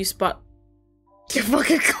your eye, you spot your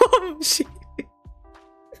fucking claw machine.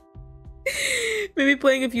 Maybe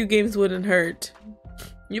playing a few games wouldn't hurt.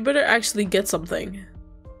 You better actually get something.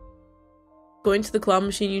 Going to the claw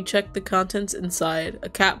machine, you check the contents inside. A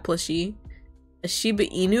cat plushie, a Shiba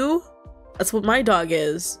Inu, that's what my dog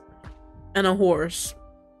is, and a horse.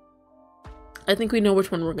 I think we know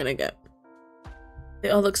which one we're gonna get. They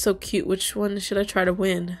all look so cute. Which one should I try to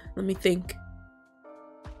win? Let me think.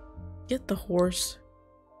 Get the horse.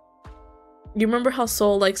 You remember how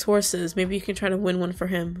Soul likes horses. Maybe you can try to win one for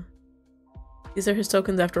him. These are his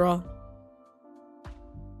tokens after all.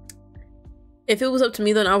 If it was up to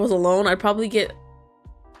me, then I was alone, I'd probably get,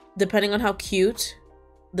 depending on how cute,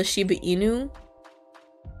 the Shiba Inu.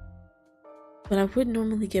 But I would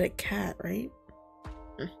normally get a cat, right?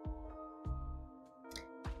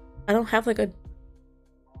 I don't have like a...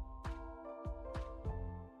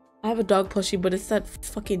 I have a dog plushie, but it's that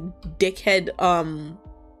fucking dickhead,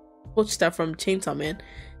 Butch stuff from Chainsaw Man.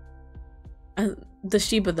 The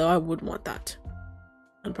Shiba, though, I would want that.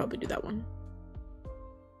 I'd probably do that one.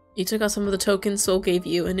 You took out some of the tokens Soul gave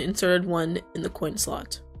you and inserted one in the coin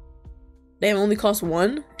slot. Damn, only cost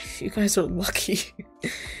one? You guys are lucky.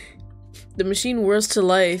 The machine whirls to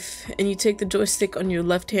life, and you take the joystick on your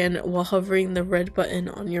left hand while hovering the red button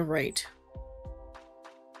on your right.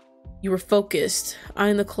 You were focused,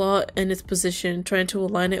 eyeing the claw and its position, trying to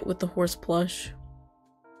align it with the horse plush.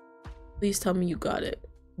 Please tell me you got it.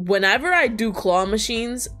 Whenever I do claw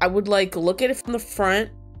machines, I would like look at it from the front,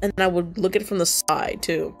 and then I would look at it from the side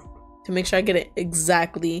too, to make sure I get it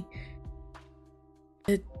exactly.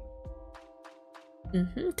 It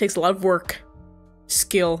takes a lot of work,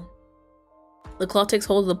 skill. The claw takes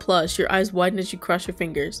hold of the plush. Your eyes widen as you cross your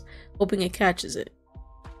fingers, hoping it catches it.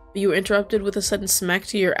 But you were interrupted with a sudden smack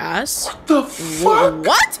to your ass. What the fuck?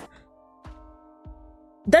 What?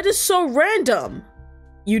 That is so random.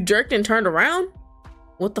 You jerked and turned around?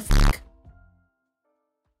 What the fuck?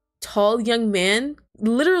 Tall young man,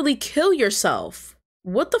 literally kill yourself.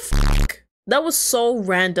 What the fuck? That was so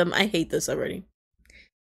random. I hate this already.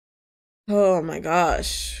 Oh my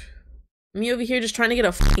gosh. Me over here just trying to get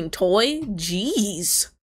a fucking toy?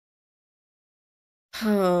 Jeez.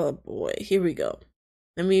 Oh boy, here we go.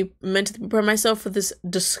 Let me mentally prepare myself for this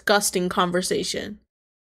disgusting conversation.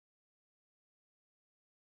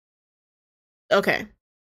 Okay.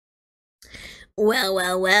 Well,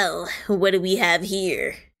 well, well. What do we have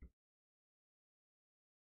here?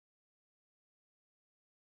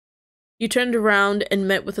 You turned around and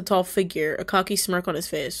met with a tall figure, a cocky smirk on his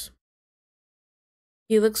face.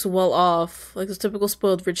 He looks well off, like the typical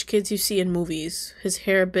spoiled rich kids you see in movies, his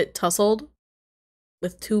hair a bit tousled.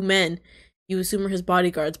 With two men, you assume are his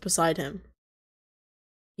bodyguards beside him.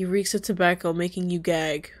 He reeks of tobacco, making you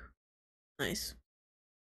gag. Nice.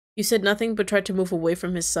 You said nothing but tried to move away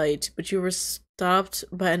from his sight, but you were stopped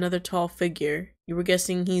by another tall figure. You were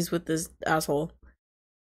guessing he's with this asshole.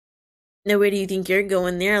 Now where do you think you're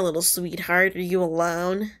going there, little sweetheart? Are you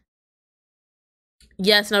alone?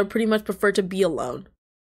 Yes, and I would pretty much prefer to be alone.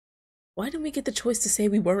 Why didn't we get the choice to say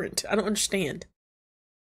we weren't? I don't understand.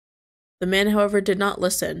 The man, however, did not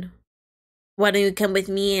listen. Why don't you come with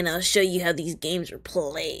me and I'll show you how these games are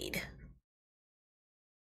played?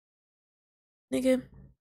 Nigga.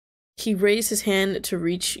 He raised his hand to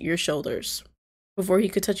reach your shoulders. Before he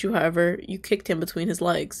could touch you, however, you kicked him between his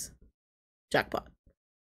legs. Jackpot.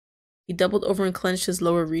 He doubled over and clenched his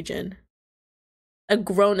lower region. A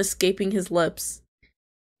groan escaping his lips.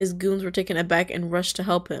 His goons were taken aback and rushed to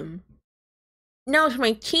help him. Now's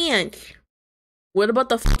my chance. What about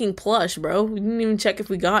the fucking plush, bro? We didn't even check if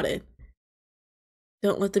we got it.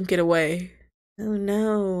 Don't let them get away. Oh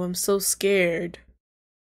no, I'm so scared.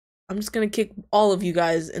 I'm just gonna kick all of you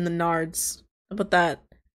guys in the nards. How about that?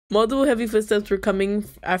 Multiple heavy footsteps were coming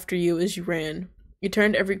after you as you ran. You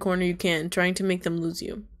turned every corner you can, trying to make them lose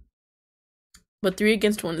you. But 3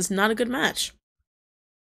 against 1 is not a good match.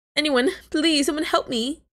 Anyone, please, someone help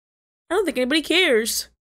me. I don't think anybody cares.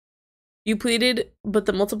 You pleaded, but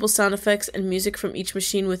the multiple sound effects and music from each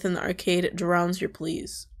machine within the arcade drowns your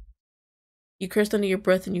pleas. You cursed under your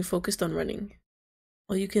breath and you focused on running.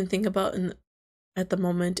 All you can think about at the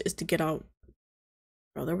moment is to get out.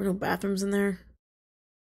 Bro, there were no bathrooms in there.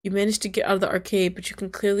 You managed to get out of the arcade, but you can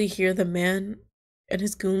clearly hear the man and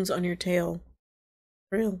his goons on your tail.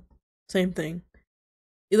 Real. Same thing.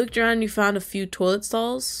 You looked around and you found a few toilet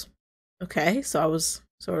stalls. Okay, so I was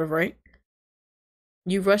sort of right.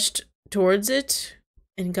 You rushed towards it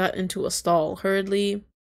and got into a stall hurriedly?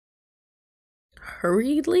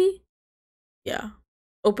 Yeah.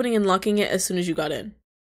 Opening and locking it as soon as you got in.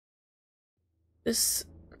 The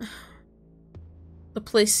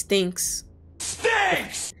place stinks.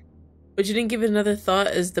 Stinks! But you didn't give it another thought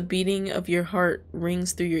as the beating of your heart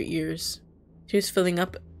rings through your ears. Tears filling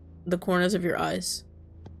up the corners of your eyes.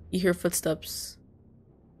 You hear footsteps.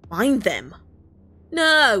 Find them!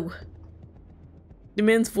 No! The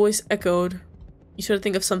man's voice echoed. You tried to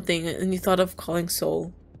think of something and you thought of calling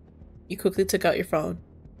Soul. You quickly took out your phone.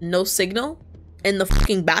 No signal? In the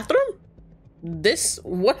fucking bathroom?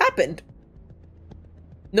 What happened?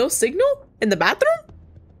 No signal? In the bathroom?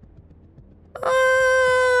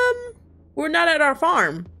 We're not at our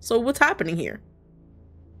farm, so what's happening here?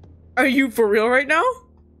 Are you for real right now?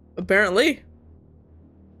 Apparently.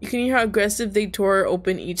 You can hear how aggressive they tore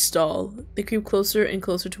open each stall. They creep closer and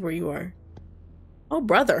closer to where you are. Oh,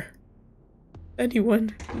 brother.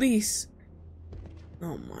 Anyone, please.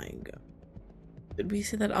 Oh my god. Did we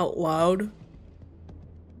say that out loud?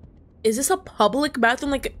 Is this a public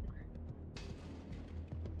bathroom? Like,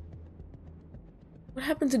 what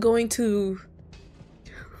happened to going to...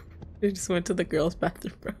 They just went to the girls'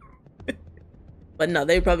 bathroom, bro. But no,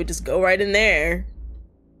 they probably just go right in there.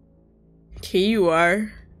 Here you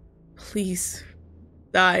are. Please,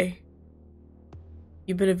 die.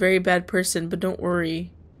 You've been a very bad person, but don't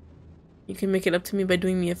worry. You can make it up to me by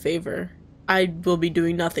doing me a favor. I will be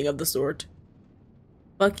doing nothing of the sort.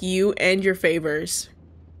 Fuck you and your favors.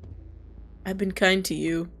 I've been kind to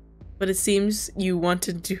you, but it seems you want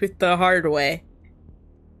to do it the hard way.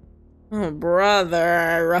 Oh,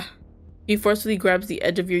 brother. He forcefully grabs the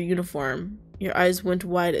edge of your uniform. Your eyes went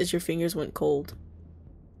wide as your fingers went cold.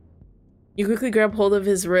 You quickly grab hold of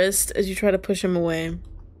his wrist as you try to push him away.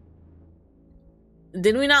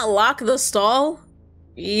 Did we not lock the stall?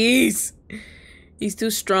 Jeez. He's too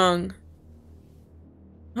strong.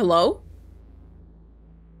 Hello?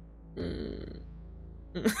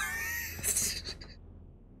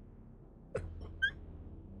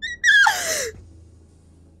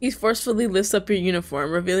 He forcefully lifts up your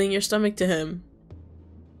uniform, revealing your stomach to him.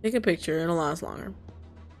 Take a picture, it'll last longer.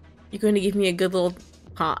 You going to give me a good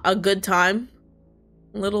time?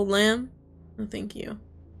 Little lamb? Oh, thank you.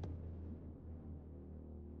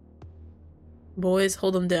 Boys,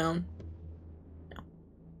 hold him down.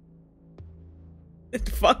 No.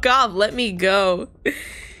 Fuck off, let me go.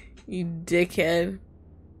 You dickhead.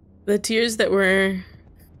 The tears that were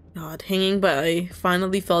hanging by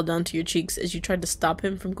finally fell down to your cheeks as you tried to stop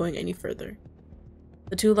him from going any further.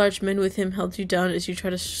 The 2 large men with him held you down as you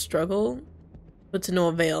tried to struggle, but to no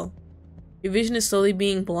avail. Your vision is slowly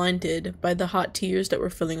being blinded by the hot tears that were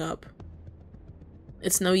filling up.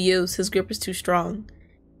 It's no use, his grip is too strong,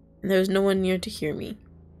 and there is no one near to hear me.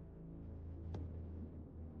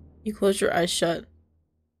 You close your eyes shut.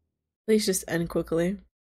 Please just end quickly.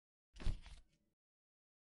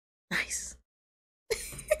 Nice.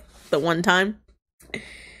 The one time.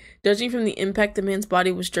 Judging from the impact, the man's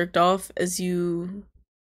body was jerked off of you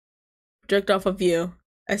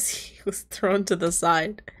as he was thrown to the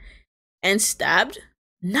side. And stabbed?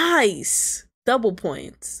 Nice! Double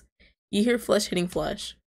points. You hear flesh hitting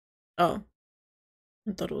flesh. Oh.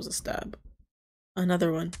 I thought it was a stab.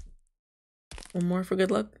 Another one. One more for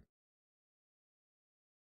good luck.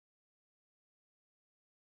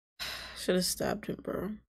 Should have stabbed him,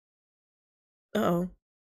 bro. Uh-oh.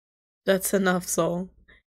 That's enough, Soul.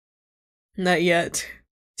 Not yet.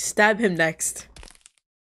 Stab him next.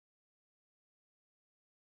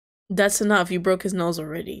 That's enough. You broke his nose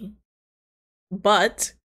already.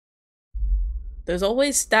 But there's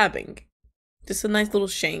always stabbing. Just a nice little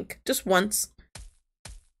shank. Just once.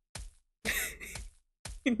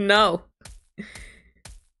 No.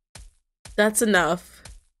 That's enough.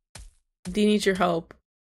 Do you need your help?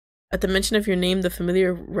 At the mention of your name, the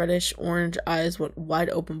familiar reddish-orange eyes went wide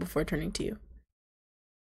open before turning to you.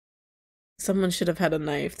 Someone should have had a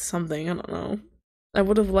knife. Something. I don't know. I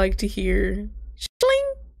would have liked to hear...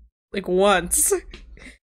 Shling! Like once.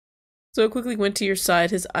 So quickly went to your side,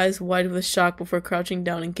 his eyes wide with shock before crouching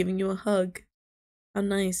down and giving you a hug. How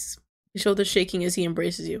nice. His shoulders shaking as he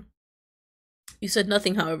embraces you. You said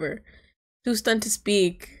nothing, however. Too stunned to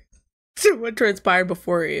speak. What transpired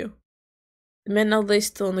before you? The man now lay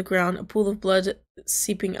still on the ground, a pool of blood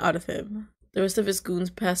seeping out of him. The rest of his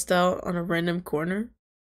goons passed out on a random corner.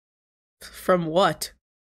 From what?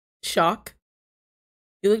 Shock?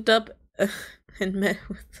 You looked up and met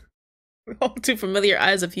with all too familiar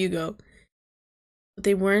eyes of Hugo. But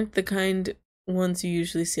they weren't the kind ones you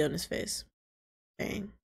usually see on his face.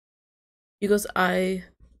 Dang. Hugo's eye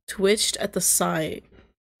twitched at the side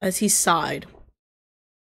as he sighed,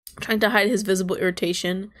 trying to hide his visible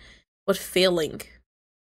irritation, but failing.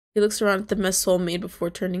 He looks around at the mess Soul made before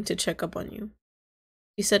turning to check up on you.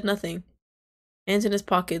 He said nothing, hands in his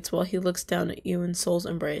pockets while he looks down at you in Soul's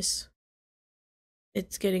embrace.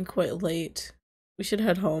 It's getting quite late. We should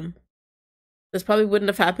head home. This probably wouldn't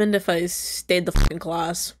have happened if I stayed the fucking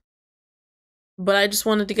class. But I just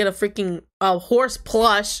wanted to get a freaking horse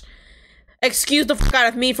plush. Excuse the fuck out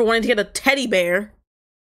of me for wanting to get a teddy bear.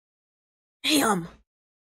 Damn.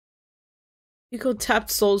 Hugo tapped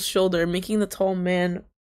Soul's shoulder, making the tall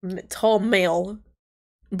male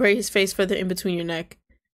bury his face further in between your neck,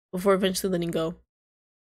 before eventually letting go.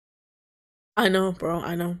 I know, bro,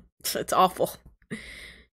 I know. It's awful.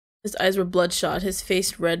 His eyes were bloodshot, his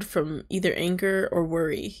face red from either anger or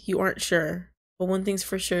worry. You aren't sure, but one thing's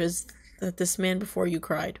for sure is that this man before you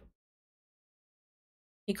cried.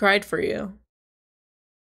 He cried for you.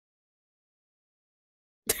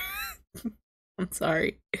 I'm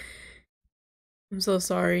sorry. I'm so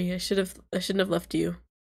sorry. I shouldn't have left you.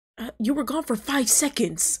 You were gone for 5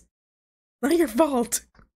 seconds. Not your fault.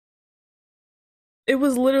 It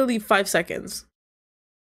was literally 5 seconds.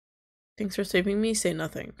 Thanks for saving me. Say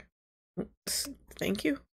nothing. Thank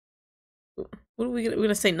you. What are we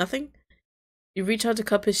gonna say? Nothing? You reach out to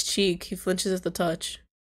cup his cheek. He flinches at the touch.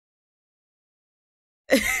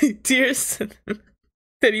 Tears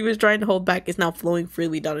that he was trying to hold back is now flowing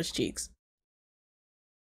freely down his cheeks.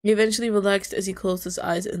 He eventually relaxed as he closed his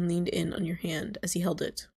eyes and leaned in on your hand as he held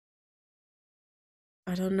it.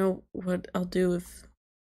 I don't know what I'll do if...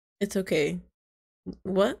 It's okay.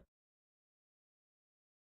 What?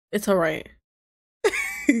 It's alright.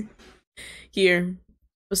 Here.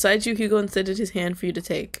 Beside you, Hugo extended his hand for you to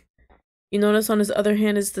take. You notice on his other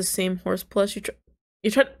hand is the same horse plush.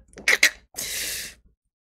 You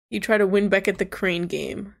try to win back at the crane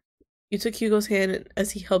game. You took Hugo's hand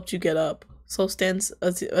as he helped you get up. Soul stands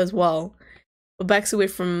as well, but backs away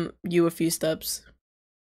from you a few steps.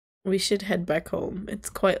 We should head back home. It's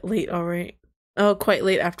quite late, alright. Oh, quite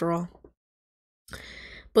late after all.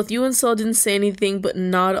 Both you and Soul didn't say anything but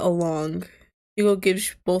nod along. Hugo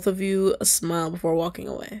gives both of you a smile before walking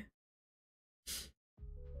away.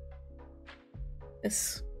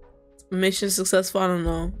 Yes. Mission successful, I don't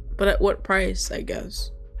know. But at what price, I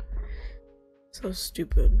guess. So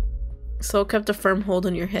stupid. Soul kept a firm hold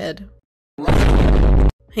on your head.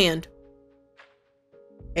 Hand.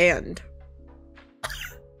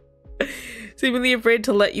 Seemingly afraid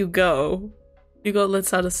to let you go. Hugo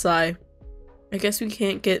lets out a sigh. I guess we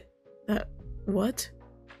can't get that. What?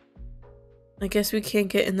 I guess we can't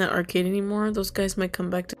get in that arcade anymore. Those guys might come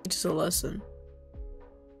back to teach us a lesson.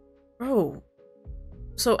 Bro.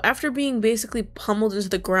 So after being basically pummeled into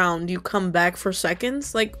the ground, you come back for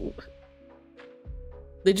seconds? Like,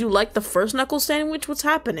 did you like the first knuckle sandwich? What's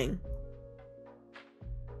happening?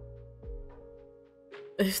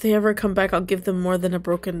 If they ever come back, I'll give them more than a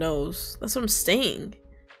broken nose. That's what I'm saying.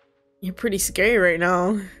 You're pretty scary right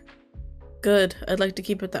now. Good. I'd like to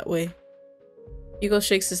keep it that way. Hugo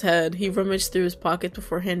shakes his head. He rummaged through his pocket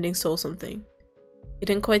before handing Soul something. He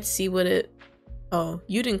didn't quite see what it... Oh,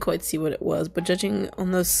 you didn't quite see what it was, but judging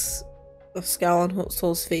on the scowl on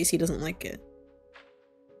Soul's face, he doesn't like it.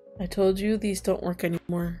 I told you these don't work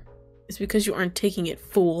anymore. It's because you aren't taking it,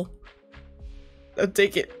 fool. I'll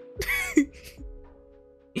take it.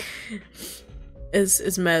 It's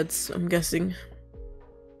meds, I'm guessing.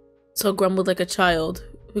 Soul grumbled like a child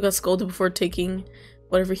who got scolded before taking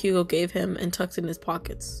whatever Hugo gave him and tucked it in his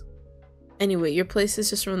pockets. Anyway, your place is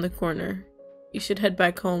just around the corner. You should head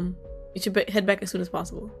back home. You should head back as soon as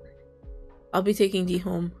possible. I'll be taking D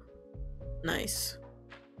home. Nice.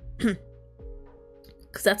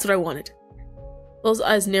 Because that's what I wanted. Soul's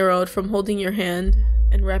eyes narrowed from holding your hand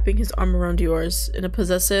and wrapping his arm around yours in a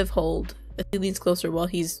possessive hold as he leans closer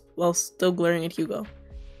while still glaring at Hugo.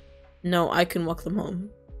 No, I can walk them home.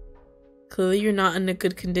 Clearly you're not in a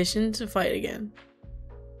good condition to fight again.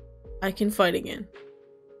 I can fight again.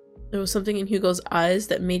 There was something in Hugo's eyes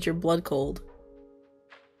that made your blood cold.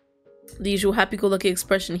 The usual happy-go-lucky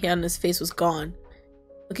expression he had on his face was gone.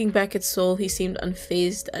 Looking back at Sol, he seemed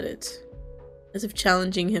unfazed at it, as if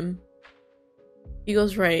challenging him.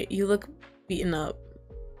 Hugo's right, you look beaten up.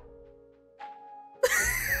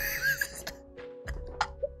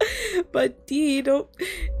 But D, don't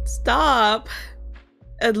stop.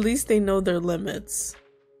 At least they know their limits.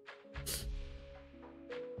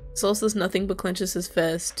 Sol says nothing but clenches his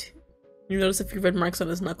fist. You notice a few red marks on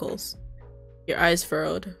his knuckles. Your eyes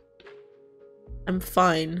furrowed. I'm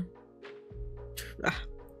fine.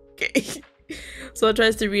 Okay. Sol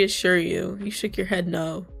tries to reassure you. You shook your head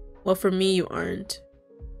no. Well, for me, you aren't.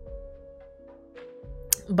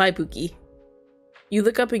 Bye, Pookie. You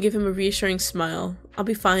look up and give him a reassuring smile. I'll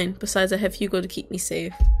be fine. Besides, I have Hugo to keep me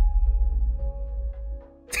safe.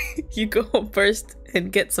 You go home first and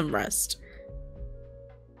get some rest.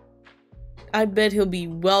 I bet he'll be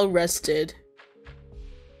well rested.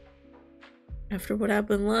 After what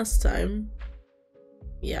happened last time.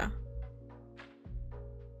 Yeah.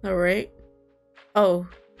 Alright. Oh.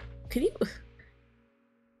 Can you...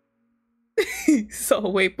 So,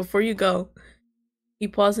 wait, before you go. He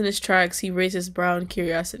paused in his tracks. He raised his brow in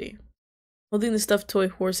curiosity. Holding the stuffed toy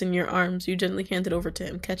horse in your arms, you gently hand it over to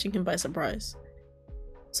him, catching him by surprise.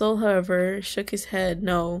 Sol, however, shook his head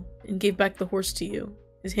no, and gave back the horse to you,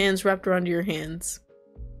 his hands wrapped around your hands.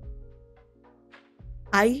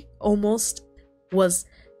 I almost was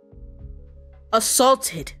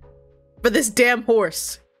assaulted for this damn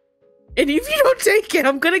horse. And if you don't take it,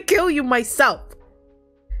 I'm gonna kill you myself.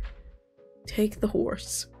 Take the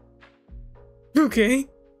horse. Okay?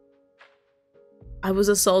 I was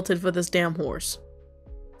assaulted for this damn horse.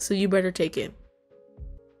 So you better take it.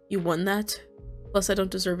 You won that? Plus I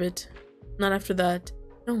don't deserve it. Not after that.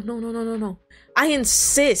 No. I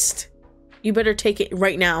insist! You better take it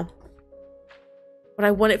right now. But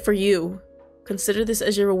I want it for you. Consider this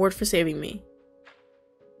as your reward for saving me.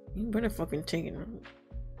 You better fucking take it.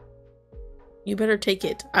 You better take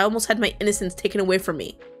it. I almost had my innocence taken away from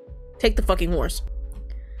me. Take the fucking horse.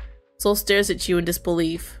 Sol stares at you in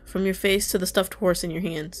disbelief, from your face to the stuffed horse in your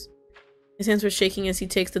hands. His hands were shaking as he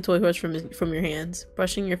takes the toy horse from your hands,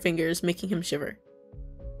 brushing your fingers, making him shiver.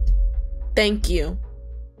 Thank you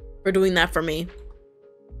for doing that for me.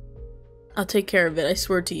 I'll take care of it, I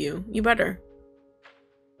swear to you. You better.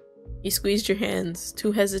 He squeezed your hands,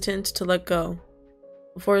 too hesitant to let go,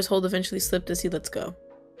 before his hold eventually slipped as he lets go.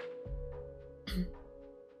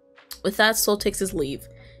 With that, Sol takes his leave.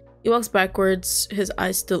 He walks backwards, his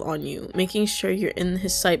eyes still on you, making sure you're in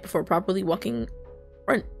his sight before properly walking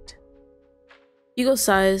front. Hugo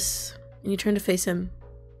sighs, and you turn to face him.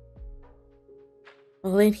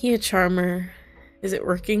 Well, ain't he a charmer? Is it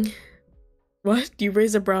working? What? You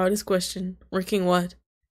raise a brow at his question. Working what?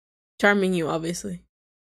 Charming you, obviously.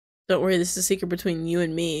 Don't worry, this is a secret between you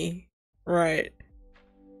and me. Right.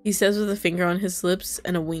 He says with a finger on his lips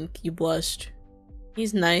and a wink. You blushed.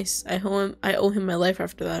 He's nice. I owe him my life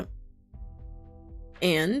after that.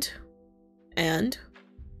 And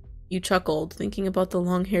you chuckled, thinking about the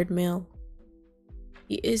long-haired male.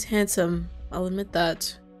 He is handsome, I'll admit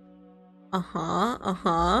that.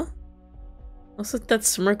 What's with that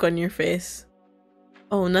smirk on your face?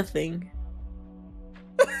 Oh, nothing.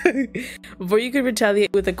 Before you could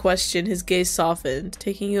retaliate with a question, his gaze softened,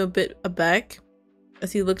 taking you a bit aback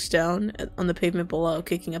as he looked down on the pavement below,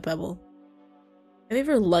 kicking a pebble. Have you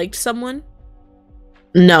ever liked someone?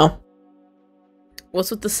 No. What's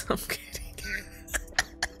with the I'm kidding.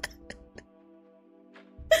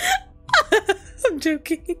 I'm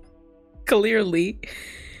joking. Clearly.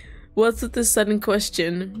 What's with this sudden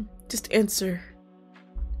question? Just answer.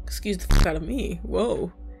 Excuse the fuck out of me.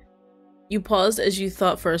 Whoa. You paused as you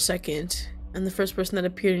thought for a second, and the first person that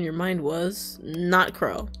appeared in your mind was not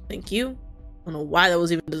Crow. Thank you. I don't know why that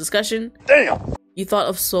was even a discussion. Damn. You thought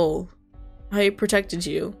of Sol. How he protected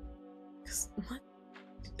you. What?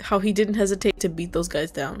 How he didn't hesitate to beat those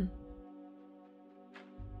guys down.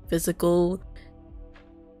 Physical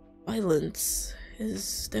violence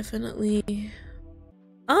is definitely...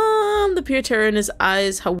 the pure terror in his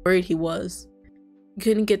eyes, how worried he was. You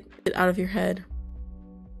couldn't get it out of your head.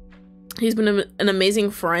 He's been an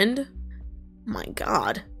amazing friend? My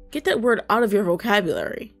god. Get that word out of your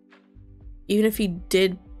vocabulary. Even if he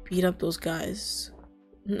did beat up those guys.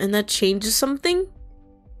 And that changes something?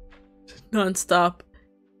 Non-stop.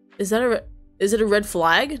 Is it a red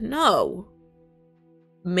flag? No.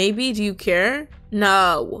 Maybe, do you care?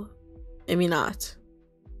 No. maybe not.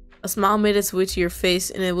 A smile made its way to your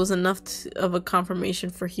face, and it was enough of a confirmation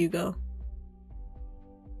for Hugo.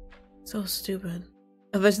 So stupid.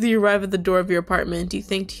 Eventually, you arrive at the door of your apartment. You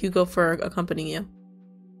thanked Hugo for accompanying you.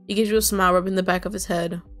 He gives you a smile, rubbing the back of his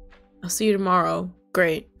head. I'll see you tomorrow.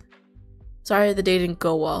 Great. Sorry the day didn't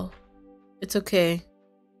go well. It's okay,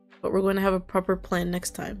 but we're going to have a proper plan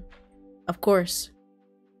next time. Of course.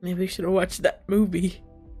 Maybe we should have watched that movie.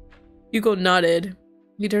 Hugo nodded.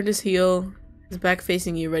 He turned his heel, his back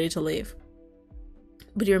facing you, ready to leave.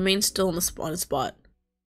 But he remained still on his spot.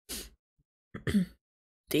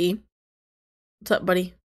 D? What's up,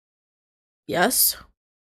 buddy? Yes?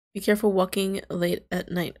 Be careful walking late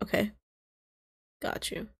at night, okay?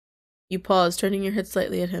 Got you. You pause, turning your head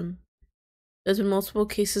slightly at him. There's been multiple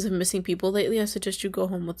cases of missing people lately. I suggest you go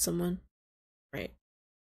home with someone. Right.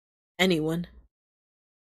 Anyone.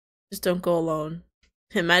 Just don't go alone.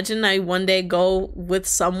 Imagine I one day go with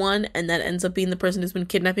someone and that ends up being the person who's been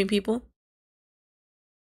kidnapping people.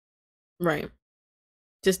 Right.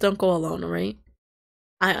 Just don't go alone, alright?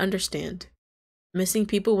 I understand. Missing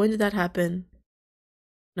people, when did that happen?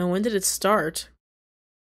 No, when did it start?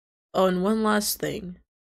 Oh, and one last thing.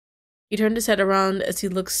 He turned his head around as he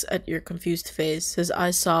looks at your confused face, his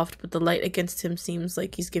eyes soft, but the light against him seems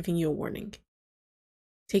like he's giving you a warning.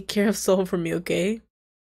 Take care of Soul for me, okay?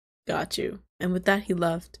 Got you. And with that, he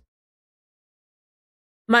left.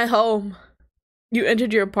 My home! You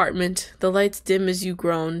entered your apartment, the lights dim as you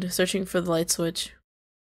groaned, searching for the light switch.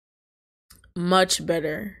 Much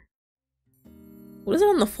better. What is it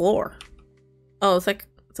on the floor? Oh, it's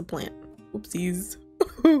a plant. Oopsies.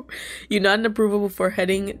 You nod in approval before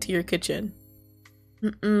heading to your kitchen.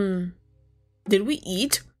 Did we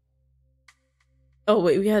eat? Oh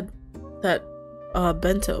wait, we had that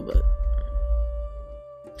bento, but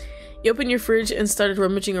you opened your fridge and started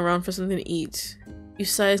rummaging around for something to eat. You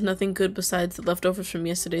sized nothing good besides the leftovers from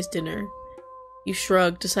yesterday's dinner. You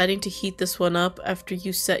shrugged, deciding to heat this one up after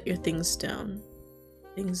you set your things down.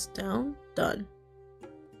 Things down? Done.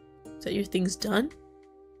 Set your things done?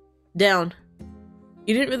 Down.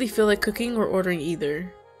 You didn't really feel like cooking or ordering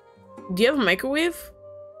either. Do you have a microwave?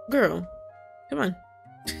 Girl, come on.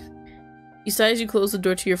 You sigh as you close the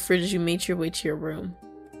door to your fridge as you made your way to your room.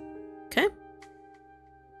 Okay.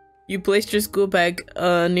 You placed your school bag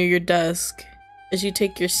near your desk as you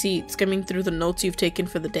take your seat, skimming through the notes you've taken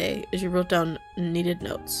for the day as you wrote down needed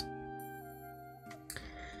notes.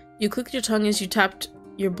 You clicked your tongue as you tapped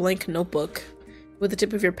your blank notebook with the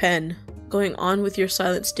tip of your pen, going on with your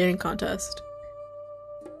silent staring contest.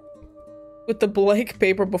 With the blank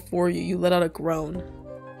paper before you, you let out a groan.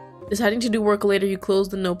 Deciding to do work later, you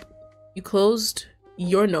closed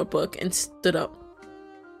your notebook and stood up.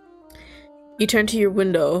 You turned to your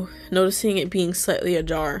window, noticing it being slightly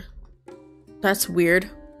ajar. That's weird.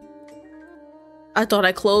 I thought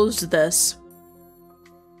I closed this.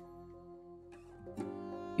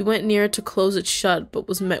 You went near to close it shut, but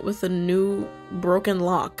was met with a new broken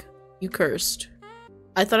lock. You cursed.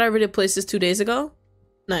 I thought I already placed this 2 days ago?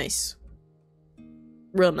 Nice.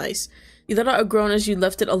 Real nice. You let out a groan as you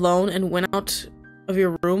left it alone and went out of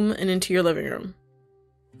your room and into your living room.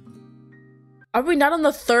 Are we not on the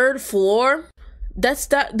 3rd floor?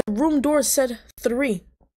 The room door said 3.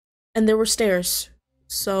 And there were stairs.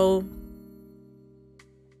 So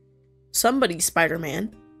somebody's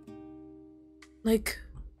Spider-Man. Like,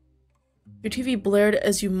 your TV blared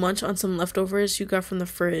as you munch on some leftovers you got from the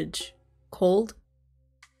fridge. Cold?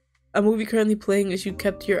 A movie currently playing as you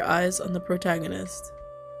kept your eyes on the protagonist.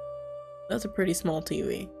 That's a pretty small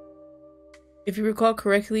TV. If you recall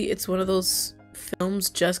correctly, it's one of those films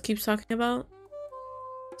Jess keeps talking about,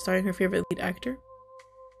 starring her favorite lead actor.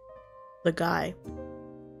 The guy.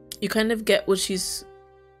 You kind of get what she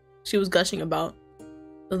was gushing about.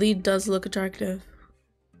 The lead does look attractive.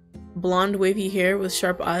 Blonde wavy hair with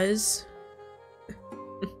sharp eyes.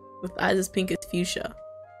 With eyes as pink as fuchsia.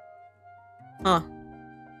 Huh.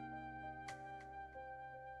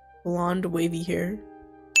 Blonde wavy hair.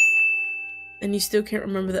 And you still can't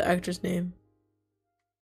remember the actor's name.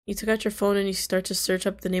 You took out your phone and you start to search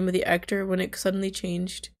up the name of the actor when it suddenly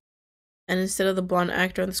changed. And instead of the blonde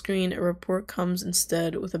actor on the screen, a report comes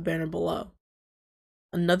instead with a banner below.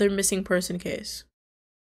 Another missing person case.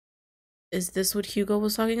 Is this what Hugo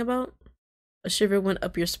was talking about? A shiver went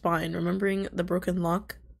up your spine, remembering the broken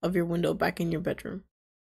lock of your window back in your bedroom.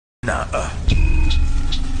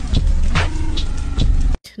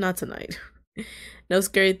 Not tonight. No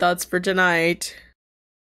scary thoughts for tonight.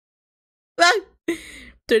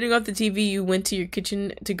 Turning off the TV, you went to your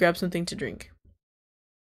kitchen to grab something to drink.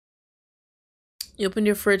 You opened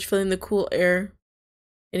your fridge, feeling the cool air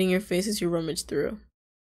hitting your face as you rummaged through.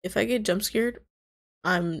 If I get jump scared,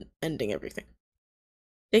 I'm ending everything.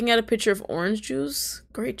 Taking out a pitcher of orange juice?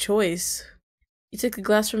 Great choice. You take a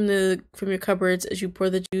glass from your cupboards as you pour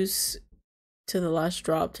the juice to the last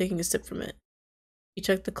drop, taking a sip from it. You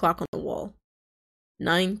check the clock on the wall.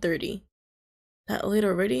 9:30. That late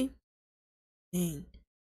already? Dang.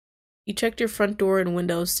 You checked your front door and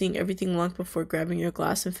windows, seeing everything locked before grabbing your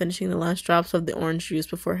glass and finishing the last drops of the orange juice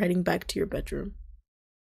before heading back to your bedroom.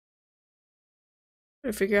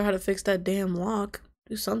 Better figure out how to fix that damn lock.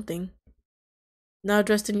 Do something. Now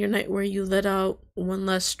dressed in your nightwear, you let out one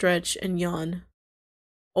last stretch and yawn.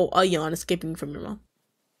 Oh, a yawn escaping from your mouth.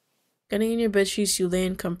 Getting in your bed sheets, you lay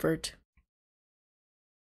in comfort.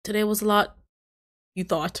 Today was a lot, you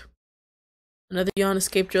thought. Another yawn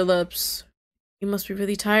escaped your lips. You must be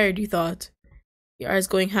really tired, you thought, your eyes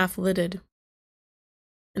going half-lidded.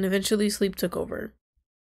 And eventually sleep took over.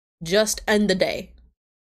 Just end the day.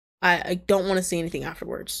 I don't want to see anything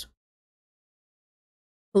afterwards.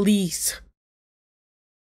 Please.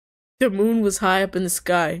 The moon was high up in the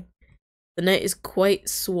sky. The night is quite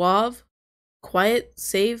suave. Quiet,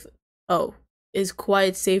 safe. Oh, is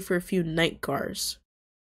quiet, safe for a few night cars.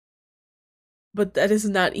 But that is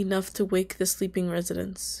not enough to wake the sleeping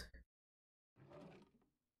residents.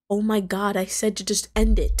 Oh my god, I said to just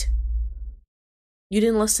end it. You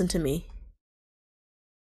didn't listen to me.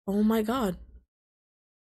 Oh my god.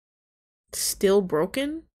 Still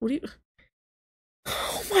broken? What do you...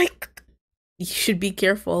 Oh my... You should be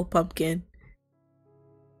careful, Pumpkin.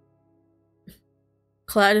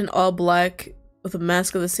 Clad in all black, with a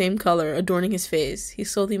mask of the same color adorning his face, he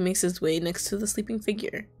slowly makes his way next to the sleeping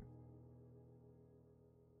figure.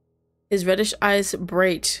 His reddish eyes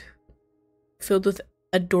bright, filled with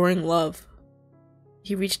adoring love.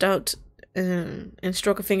 He reached out and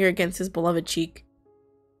stroked a finger against his beloved cheek.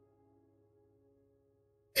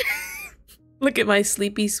 Look at my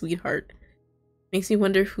sleepy sweetheart. Makes me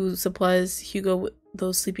wonder who supplies Hugo with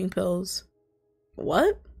those sleeping pills.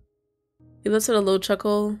 What? He lets out a low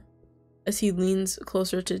chuckle as he leans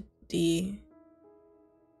closer to D.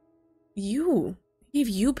 You? He gave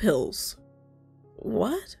you pills.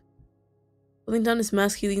 What? Pulling down his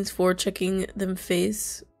mask, he leans forward, checking their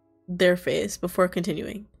face before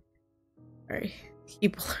continuing. Alright.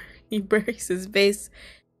 He buries his face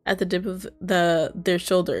at the tip of their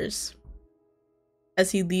shoulders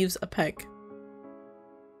as he leaves a peck.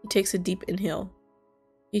 He takes a deep inhale.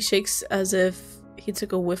 He shakes as if he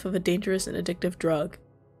took a whiff of a dangerous and addictive drug.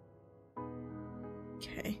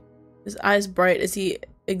 Okay. His eyes bright as he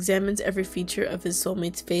examines every feature of his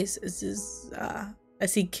soulmate's face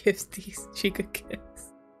as he gives these cheek a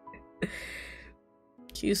kiss.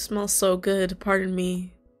 You smell so good, pardon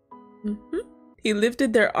me. He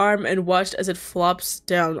lifted their arm and watched as it flops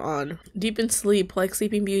down on, deep in sleep, like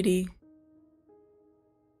Sleeping Beauty.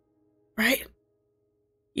 Right?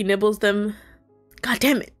 He nibbles them. God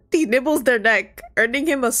damn it! He nibbles their neck, earning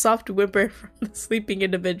him a soft whimper from the sleeping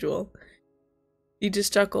individual. He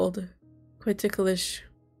just chuckled. Quite ticklish.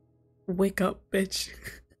 Wake up, bitch.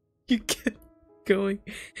 You kept going.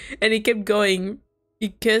 And he kept going. He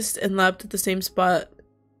kissed and lapped at the same spot,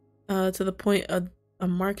 to the point a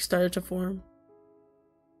mark started to form.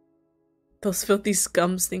 Those filthy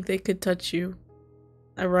scums think they could touch you.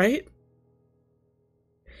 Alright?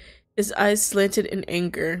 His eyes slanted in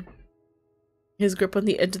anger. His grip on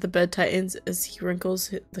the edge of the bed tightens as he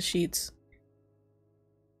wrinkles the sheets.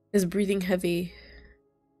 His breathing heavy.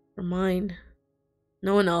 For mine.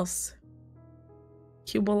 No one else.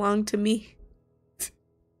 You belong to me.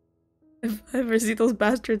 If I ever see those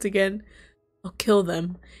bastards again, I'll kill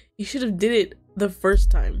them. You should have did it the first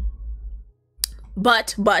time.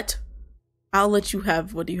 But, I'll let you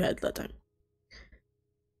have what you had that time.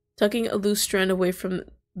 Tucking a loose strand away from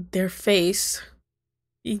their face,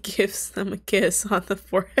 he gives them a kiss on the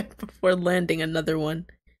forehead before landing another one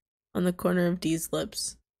on the corner of Dee's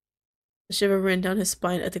lips. A shiver ran down his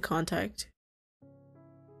spine at the contact.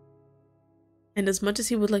 And as much as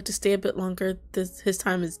he would like to stay a bit longer, his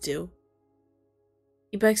time is due.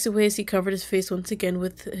 He backs away as he covered his face once again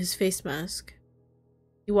with his face mask.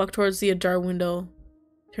 He walked towards the ajar window,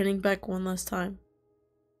 turning back one last time.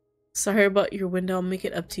 Sorry about your window, I'll make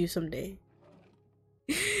it up to you someday.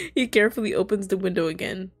 He carefully opens the window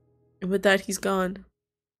again, and with that he's gone.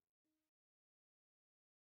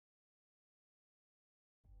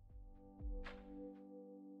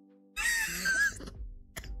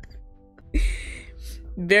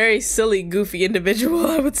 Very silly, goofy individual,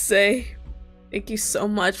 I would say. Thank you so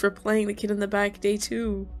much for playing The Kid in the Back Day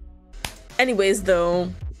 2. Anyways,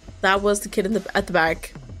 though, that was The Kid at the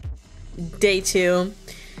Back Day 2.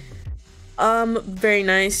 Very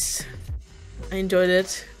nice. I enjoyed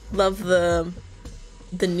it. love the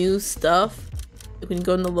new stuff. When you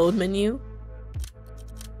go in the load menu.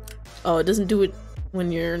 Oh, it doesn't do it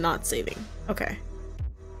when you're not saving. Okay.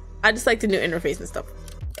 I just like the new interface and stuff.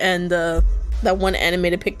 And that one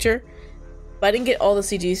animated picture. But I didn't get all the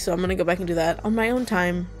CGs, so I'm gonna go back and do that on my own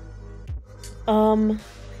time.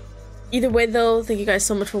 Either way though, thank you guys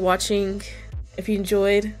so much for watching. If you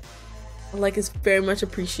enjoyed, a like is very much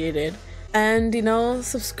appreciated. And you know,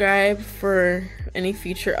 subscribe for any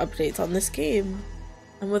future updates on this game.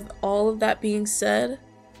 And with all of that being said,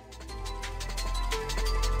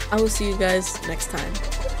 I will see you guys next time.